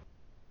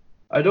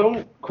 I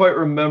don't quite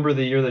remember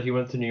the year that he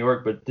went to New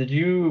York, but did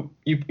you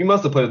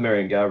must have played with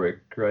Marian Gaborik,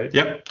 right?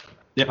 Yep.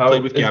 Yeah,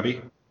 played with Gabby.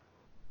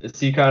 Is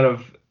he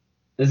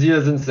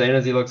as insane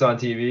as he looks on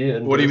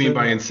TV? What do you mean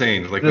by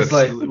insane? Let's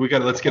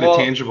get a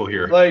tangible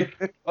here.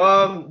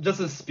 Just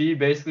his speed,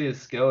 basically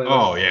his skill. He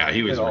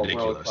was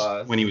ridiculous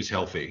when he was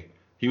healthy.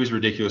 He was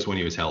ridiculous when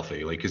he was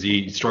healthy, because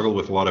he struggled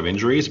with a lot of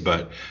injuries,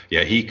 but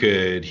yeah, he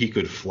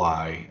could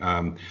fly.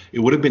 It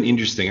would have been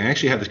interesting. I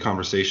actually had this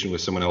conversation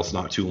with someone else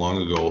not too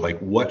long ago. Like,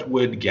 what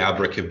would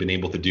Gaborik have been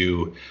able to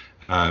do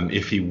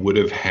if he would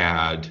have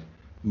had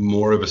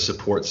more of a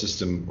support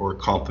system or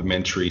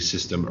complementary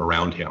system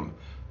around him?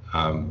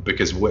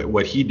 Because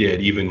what he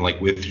did, even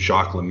like with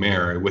Jacques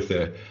Lemaire, with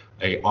a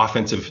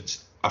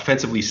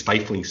offensively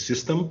stifling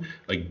system,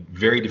 like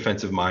very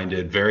defensive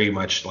minded, very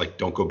much like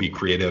don't go be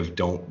creative,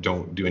 don't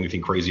do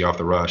anything crazy off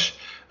the rush,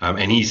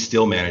 and he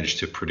still managed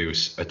to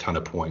produce a ton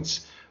of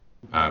points.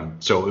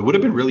 So it would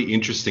have been really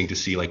interesting to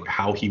see like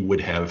how he would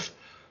have,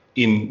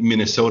 in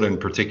Minnesota in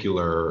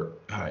particular,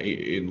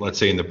 let's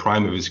say in the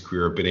prime of his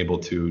career, been able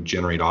to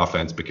generate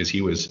offense, because he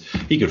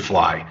could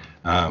fly.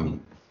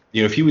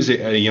 If he was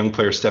a young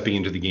player stepping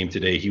into the game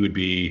today, he would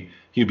be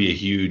a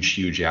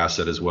huge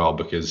asset as well,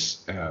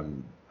 because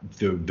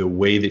the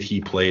way that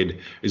he played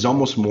is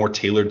almost more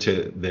tailored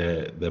to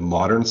the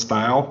modern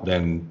style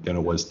than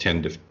it was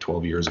 10 to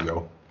 12 years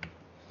ago.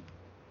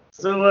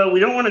 So we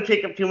don't want to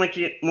take up too much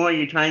more of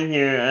your time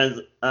here, as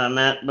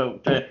Matt,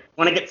 but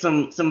want to get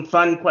some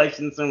fun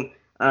questions, some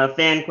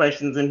fan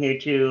questions in here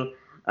too.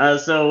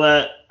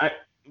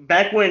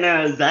 Back when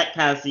Zach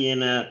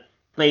Kassian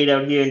played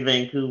out here in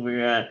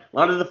Vancouver, a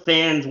lot of the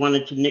fans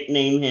wanted to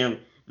nickname him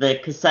the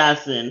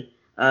Kassassin.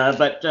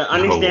 But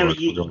understand that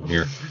you've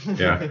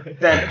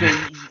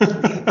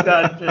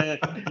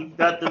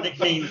got the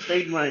nickname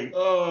trademark.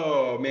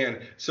 Oh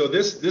man, so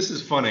this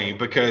is funny,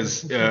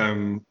 because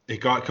it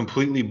got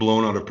completely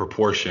blown out of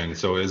proportion.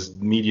 So as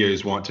media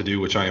is wont to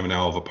do, which I am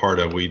now a part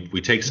of, we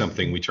take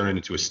something, we turn it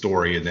into a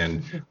story, and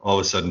then all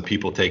of a sudden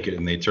people take it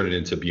and they turn it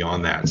into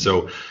beyond that.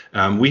 So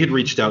we had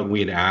reached out and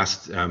we had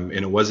asked, and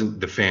it wasn't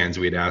the fans,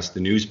 we had asked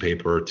the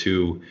newspaper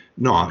to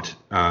not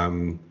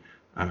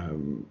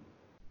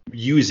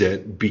use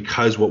it,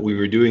 because what we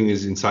were doing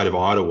is inside of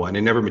Ottawa, and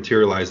it never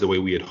materialized the way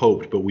we had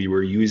hoped, but we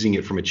were using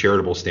it from a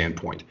charitable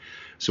standpoint.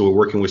 So we're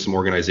working with some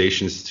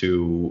organizations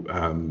to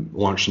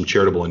launch some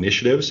charitable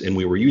initiatives, and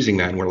we were using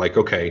that, and we're like,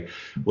 okay,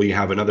 well, you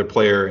have another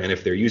player, and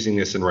if they're using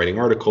this and writing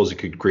articles, it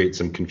could create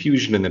some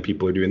confusion, and then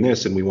people are doing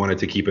this, and we wanted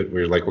to keep it.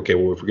 We were like, okay,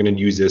 well, if we're going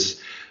to use this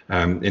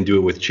and do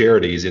it with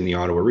charities in the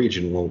Ottawa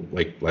region, well,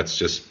 let's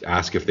just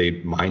ask if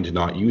they mind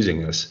not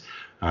using this.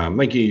 You're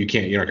not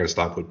going to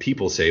stop what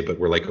people say, but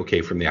we're like,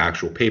 okay, from the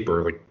actual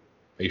paper,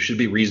 they should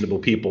be reasonable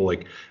people,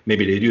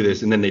 maybe they do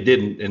this, and then they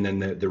didn't, and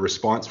then the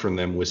response from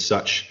them was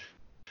such,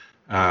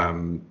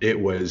 it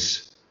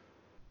was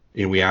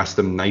we asked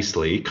them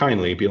nicely,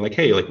 kindly, being like,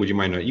 hey, like, would you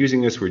mind not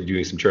using this? We're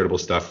doing some charitable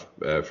stuff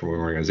from an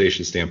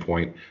organization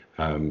standpoint.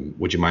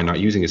 Would you mind not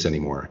using this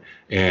anymore?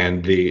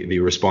 And the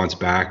response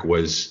back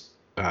was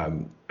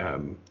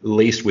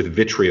laced with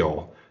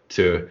vitriol,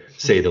 to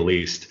say the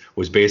least.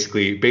 Was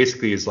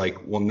basically is like,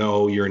 well,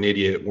 no, you're an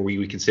idiot.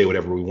 We can say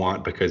whatever we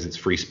want because it's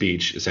free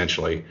speech,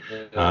 essentially.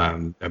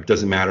 It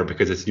doesn't matter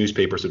because it's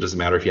newspaper, so it doesn't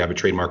matter if you have a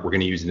trademark. We're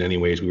going to use it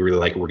anyways. We really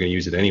like it. We're going to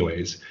use it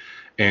anyways.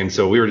 And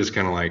so we were just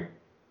kind of like,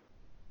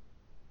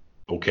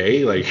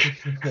 okay, like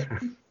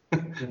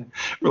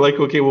we're like,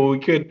 okay, well, we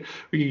could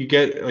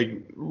get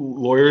like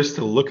lawyers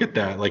to look at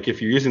that. Like,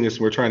 if you're using this,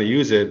 we're trying to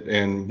use it,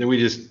 and then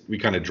we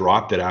kind of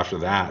dropped it after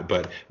that.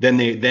 But then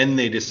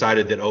they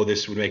decided that, oh,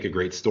 this would make a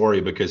great story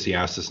because he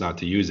asked us not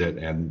to use it,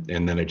 and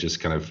then it just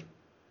kind of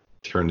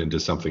turned into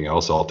something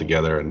else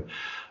altogether. And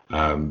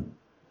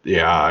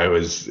it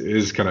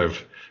was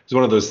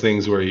one of those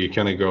things where you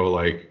kind of go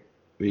like,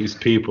 these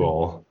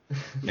people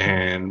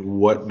and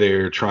what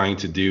they're trying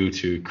to do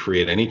to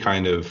create any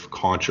kind of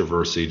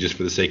controversy just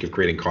for the sake of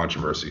creating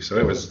controversy. So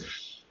it was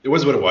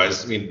what it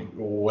was. I mean,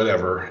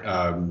 whatever.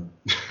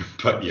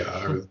 But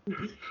yeah,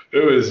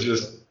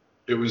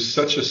 it was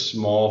such a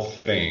small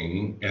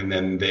thing. And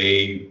then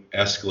they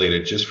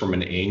escalated just from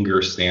an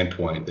anger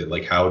standpoint that,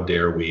 like, how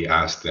dare we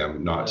ask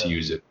them not to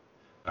use it?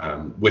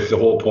 With the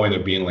whole point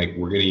of being like,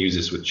 we're going to use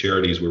this with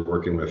charities. We're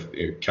working with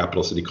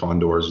Capital City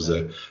Condors, was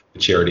a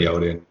charity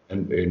out in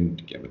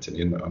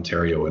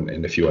Ontario,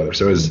 and a few others.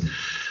 So it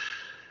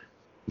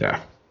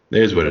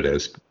is what it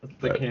is. That's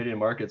the Canadian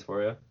markets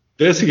for you.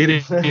 There's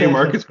the Canadian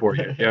markets for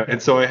you. Yeah. And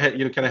so I had,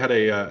 kind of had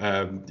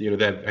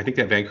that, I think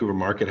that Vancouver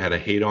market had a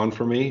hate on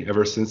for me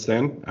ever since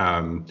then,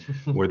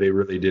 where they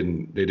really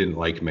didn't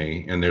like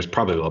me. And there's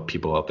probably a lot of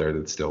people out there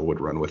that still would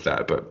run with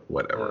that, but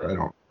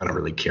whatever. I don't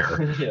really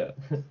care. Yeah.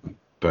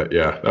 But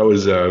yeah, that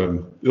was,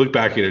 you look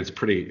back at it,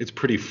 it's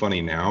pretty funny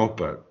now,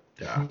 but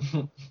yeah.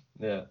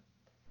 Yeah.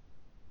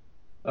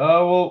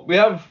 Well, we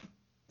have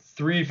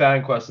 3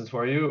 fan questions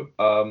for you.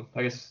 I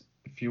guess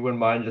if you wouldn't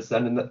mind just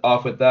ending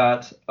off with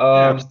that.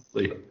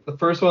 Absolutely. The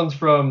first one's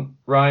from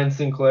Ryan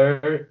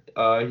Sinclair.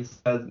 He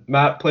says,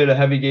 Matt played a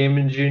heavy game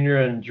in junior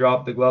and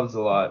dropped the gloves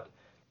a lot.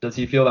 Does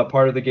he feel that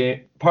part of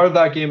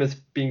that game is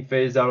being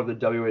phased out of the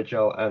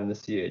WHL and the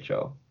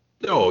CHL?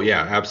 Oh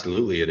yeah,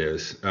 absolutely it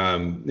is.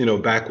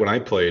 Back when I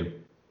played,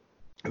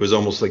 it was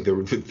almost like the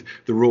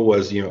rule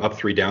was, up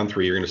 3, down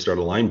 3, you're going to start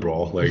a line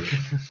brawl, like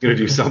you're going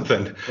to do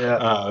something.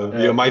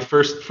 My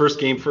first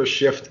game, first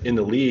shift in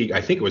the league,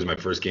 I think it was my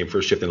first game,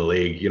 first shift in the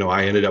league.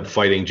 I ended up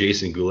fighting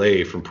Jason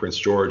Goulet from Prince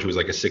George, who was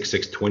like a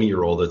 6'6",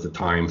 20-year-old at the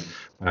time.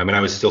 And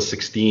I was still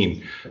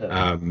 16.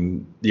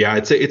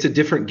 It's a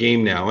different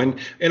game now, and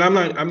I'm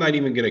not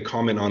even going to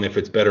comment on if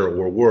it's better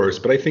or worse,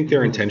 but I think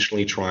they're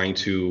intentionally trying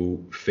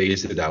to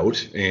phase it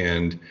out,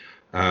 and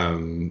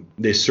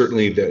they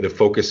certainly the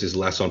focus is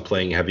less on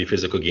playing a heavy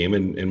physical game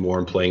and more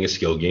on playing a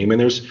skill game.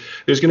 And there's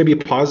going to be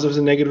positives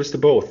and negatives to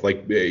both.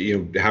 Like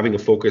having a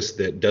focus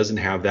that doesn't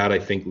have that, I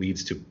think,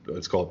 leads to,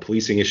 let's call it,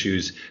 policing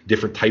issues,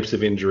 different types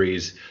of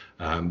injuries.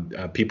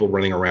 People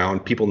running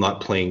around, people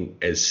not playing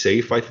as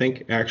safe, I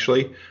think,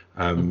 actually.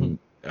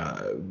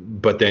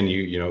 But then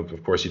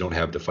of course, you don't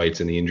have the fights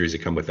and the injuries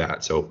that come with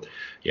that. So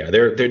yeah,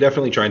 they're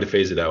definitely trying to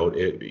phase it out.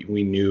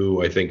 We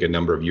knew, I think, a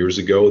number of years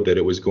ago that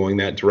it was going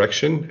that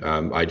direction.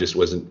 I just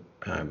wasn't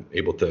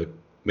able to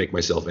make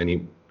myself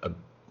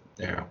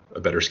a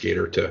better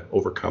skater to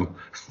overcome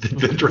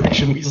the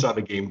direction we saw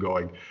the game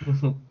going.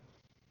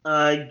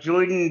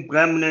 Jordan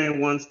Bremner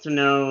wants to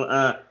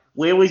know,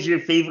 where was your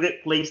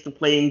favorite place to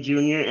play in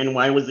junior, and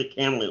why was it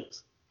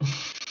Kamloops?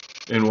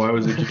 And why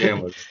was it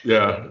Kamloops?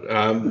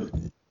 Yeah.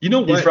 You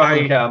know what? He's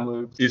from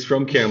Kamloops. He's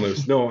from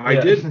Kamloops. No, I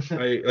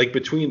like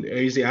between,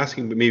 is he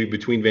asking maybe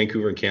between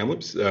Vancouver and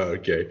Kamloops?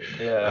 Okay.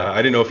 Yeah. I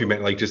didn't know if you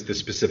meant like just the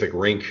specific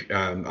rink.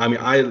 From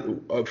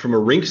a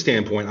rink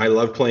standpoint, I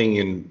love playing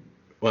in,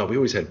 well, we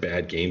always had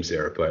bad games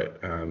there, but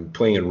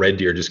playing in Red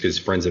Deer just because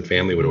friends and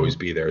family would always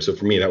be there. So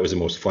for me, that was the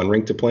most fun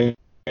rink to play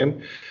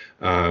in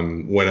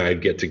when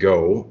I'd get to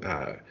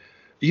go.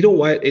 You know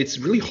what? It's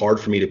really hard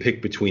for me to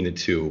pick between the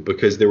two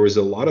because there was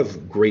a lot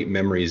of great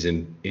memories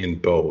in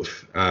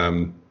both.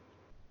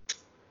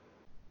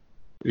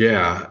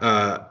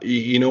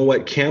 You know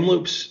what?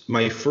 Kamloops,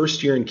 my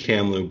first year in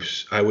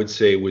Kamloops, I would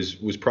say was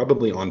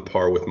probably on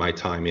par with my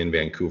time in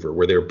Vancouver,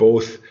 where they're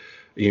both,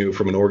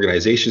 from an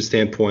organization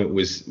standpoint,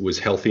 was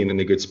healthy and in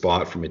a good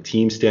spot. From a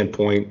team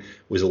standpoint,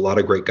 was a lot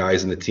of great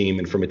guys in the team.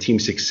 And from a team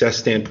success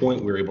standpoint,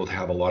 we were able to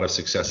have a lot of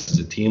success as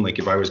a team. Like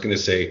if I was going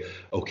to say,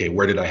 okay,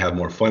 where did I have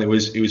more fun? It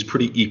was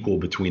pretty equal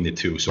between the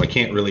two. So I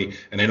can't really,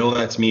 and I know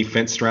that's me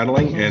fence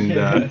straddling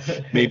and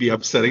maybe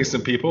upsetting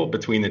some people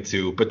between the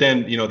two. But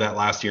then, that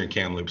last year in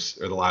Kamloops,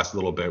 or the last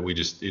little bit,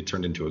 it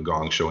turned into a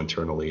gong show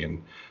internally,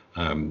 and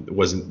it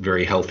wasn't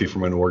very healthy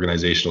from an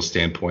organizational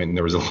standpoint. And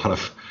there was a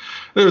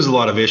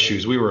lot of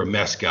issues. We were a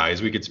mess,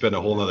 guys. We could spend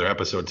a whole nother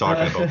episode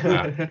talking about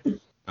that.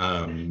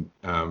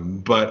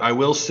 But I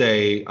will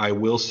say,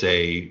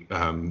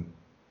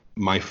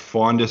 my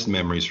fondest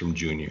memories from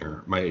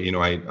junior,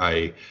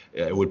 I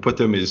would put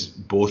them as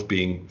both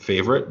being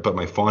favorite, but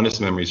my fondest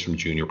memories from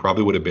junior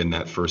probably would have been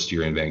that first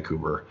year in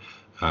Vancouver,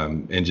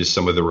 and just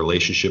some of the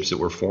relationships that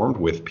were formed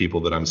with people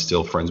that I'm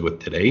still friends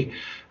with today.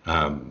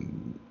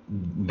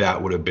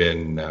 That would have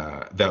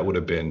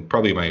been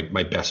probably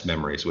my best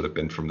memories would have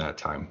been from that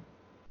time.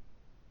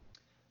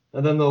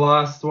 And then the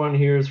last one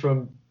here is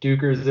from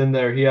Duker's in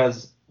there. He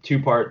has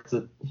two parts.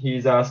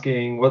 He's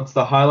asking, what was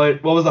the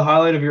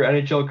highlight of your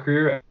NHL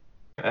career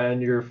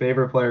and your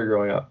favorite player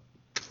growing up?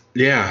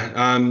 Yeah,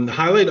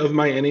 highlight of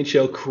my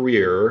NHL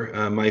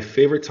career, my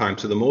favorite time,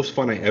 so the most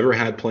fun I ever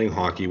had playing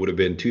hockey would have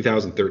been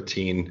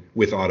 2013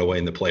 with Ottawa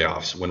in the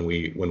playoffs when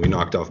we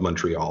knocked off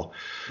Montreal.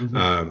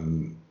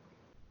 Mm-hmm.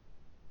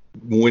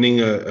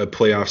 Winning a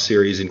playoff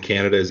series in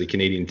Canada as a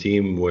Canadian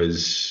team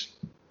was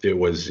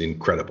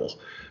incredible.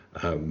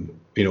 A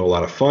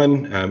lot of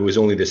fun. It was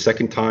only the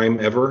second time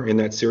ever in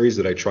that series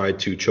that I tried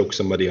to choke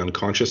somebody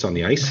unconscious on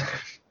the ice.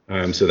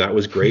 So that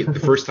was great. The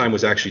first time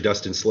was actually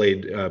Dustin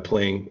Slade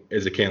playing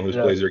as a Kamloops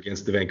Blazer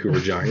against the Vancouver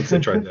Giants. I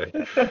tried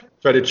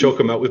to choke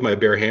him out with my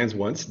bare hands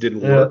once.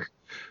 Didn't work.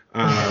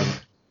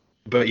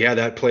 But yeah,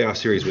 that playoff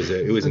series was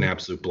an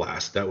absolute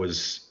blast.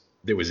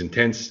 It was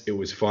intense. It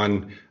was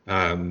fun.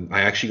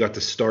 I actually got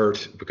to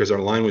start because our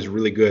line was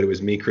really good. It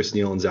was me, Chris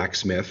Neil, and Zach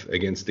Smith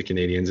against the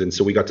Canadians. And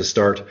so we got to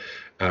start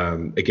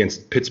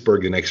against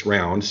Pittsburgh the next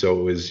round.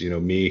 So it was,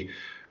 me,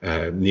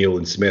 Neil,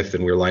 and Smith,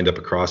 and we were lined up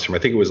across from, I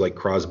think it was like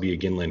Crosby,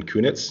 Iginla,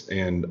 Kunitz.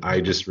 And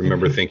I just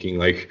remember thinking,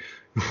 like,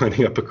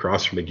 lining up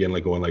across from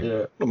Iginla going, like,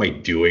 what am I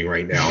doing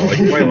right now? Like,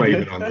 why am I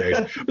even on the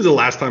ice? It was the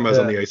last time I was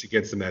on the ice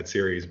against him that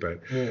series. But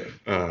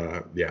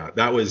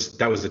that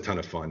was a ton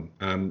of fun.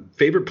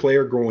 Favorite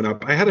player growing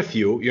up, I had a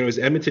few. I was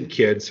an Edmonton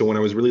kid, so when I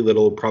was really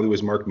little, probably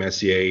was Mark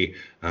Messier.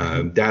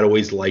 Dad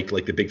always liked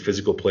like the big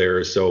physical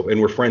players. So,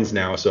 and we're friends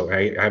now, so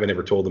I haven't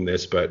ever told him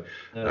this, but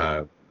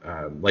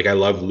like I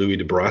loved Louis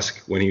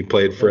DeBrusque when he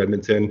played for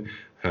Edmonton.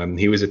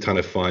 He was a ton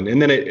of fun,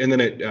 and then it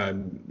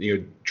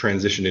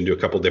transitioned into a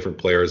couple different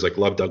players. Like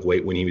loved Doug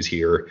Weight when he was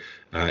here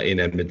in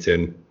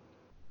Edmonton.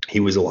 He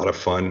was a lot of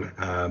fun.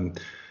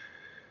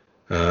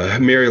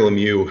 Mario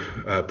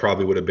Lemieux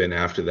probably would have been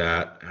after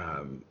that.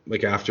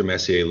 Like after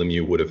Messier,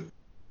 Lemieux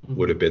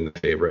would have been the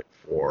favorite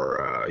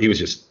for. He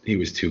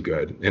was too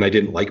good, and I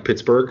didn't like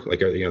Pittsburgh. Like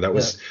that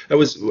was I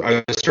was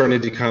starting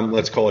to come,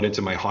 let's call it,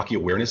 into my hockey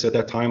awareness at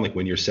that time. Like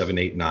when you're 7,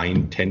 8,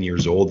 9, 10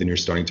 years old, and you're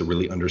starting to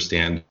really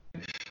understand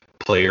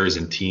players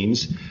and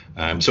teams.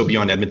 So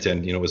beyond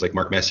Edmonton, it was like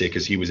Mark Messier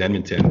because he was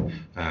Edmonton,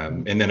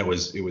 and then it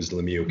was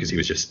Lemieux because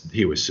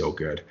he was so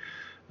good.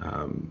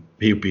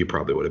 He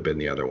probably would have been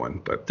the other one,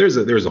 but there's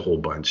a whole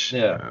bunch.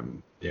 That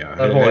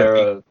whole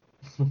era.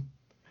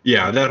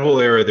 That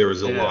whole era. There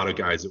was a lot of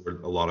guys that were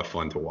a lot of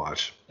fun to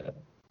watch.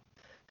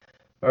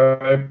 All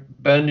right,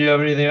 Ben, do you have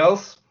anything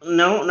else?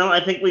 No. I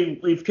think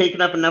we've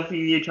taken up enough of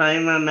your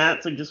time,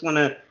 Matt. So just want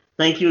to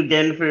thank you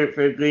again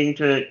for agreeing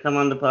to come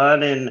on the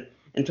pod and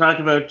talk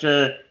about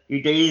your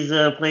days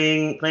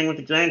playing with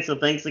the Giants. So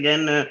thanks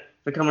again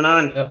for coming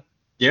on.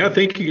 Yeah,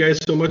 thank you guys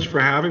so much for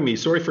having me.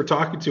 Sorry for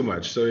talking too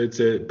much. So it's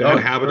a bad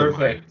habit of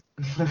mine.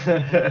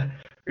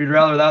 We'd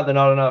rather that than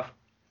not enough.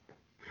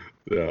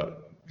 Yeah.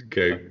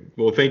 Okay.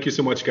 Well, thank you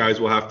so much, guys.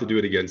 We'll have to do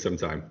it again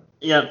sometime.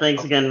 Yeah,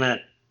 thanks again, Matt.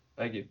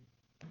 Thank you.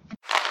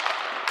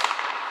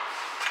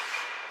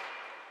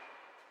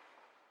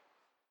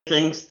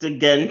 Thanks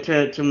again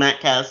to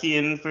Matt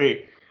Kassian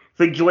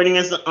for joining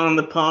us on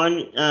the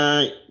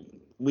pod.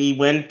 We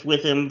went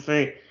with him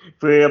for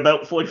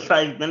about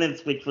 45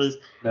 minutes, which was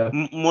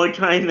more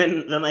time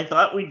than I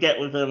thought we'd get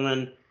with him,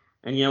 and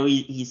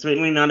he's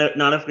certainly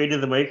not afraid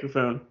of the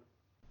microphone.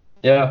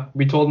 Yeah,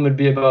 we told him it'd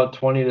be about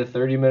 20 to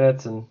 30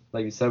 minutes, and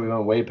like you said, we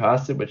went way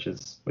past it, which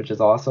is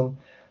awesome.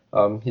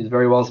 He's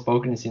very well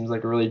spoken. He seems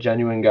like a really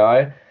genuine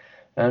guy.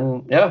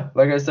 And yeah,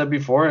 like I said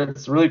before,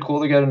 it's really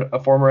cool to get a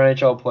former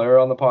NHL player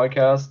on the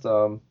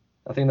podcast.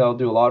 I think that'll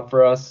do a lot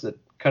for us. It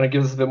kind of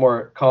gives us a bit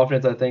more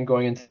confidence, I think,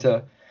 going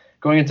into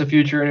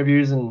future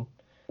interviews and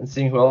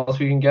seeing who else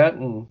we can get.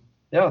 And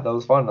yeah, that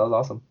was fun. That was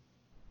awesome.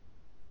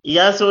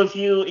 Yeah, so if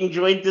you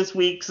enjoyed this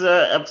week's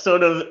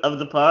episode of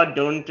the pod,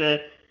 don't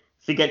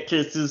forget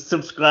to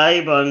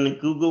subscribe on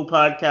Google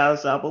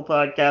Podcasts, Apple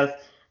Podcasts,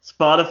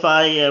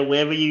 Spotify,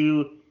 wherever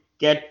you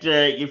get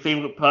your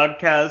favorite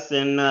podcasts,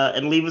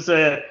 and leave us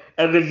a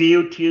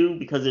review too,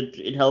 because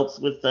it helps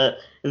with the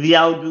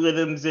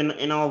algorithms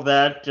and all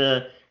that.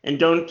 And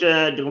don't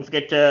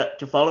forget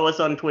to follow us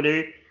on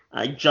Twitter,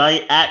 at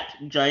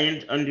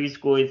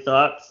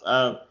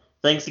Giant_thoughts.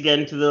 Thanks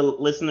again to the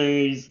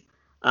listeners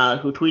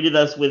who tweeted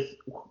us with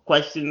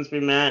questions for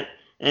Matt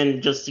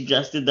and just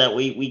suggested that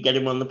we get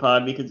him on the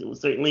pod, because it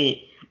was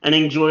certainly an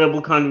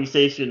enjoyable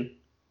conversation.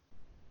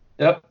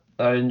 Yep,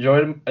 I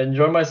enjoyed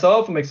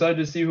myself. I'm excited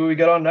to see who we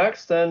get on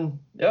next. And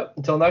yep,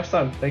 until next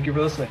time, thank you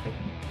for listening.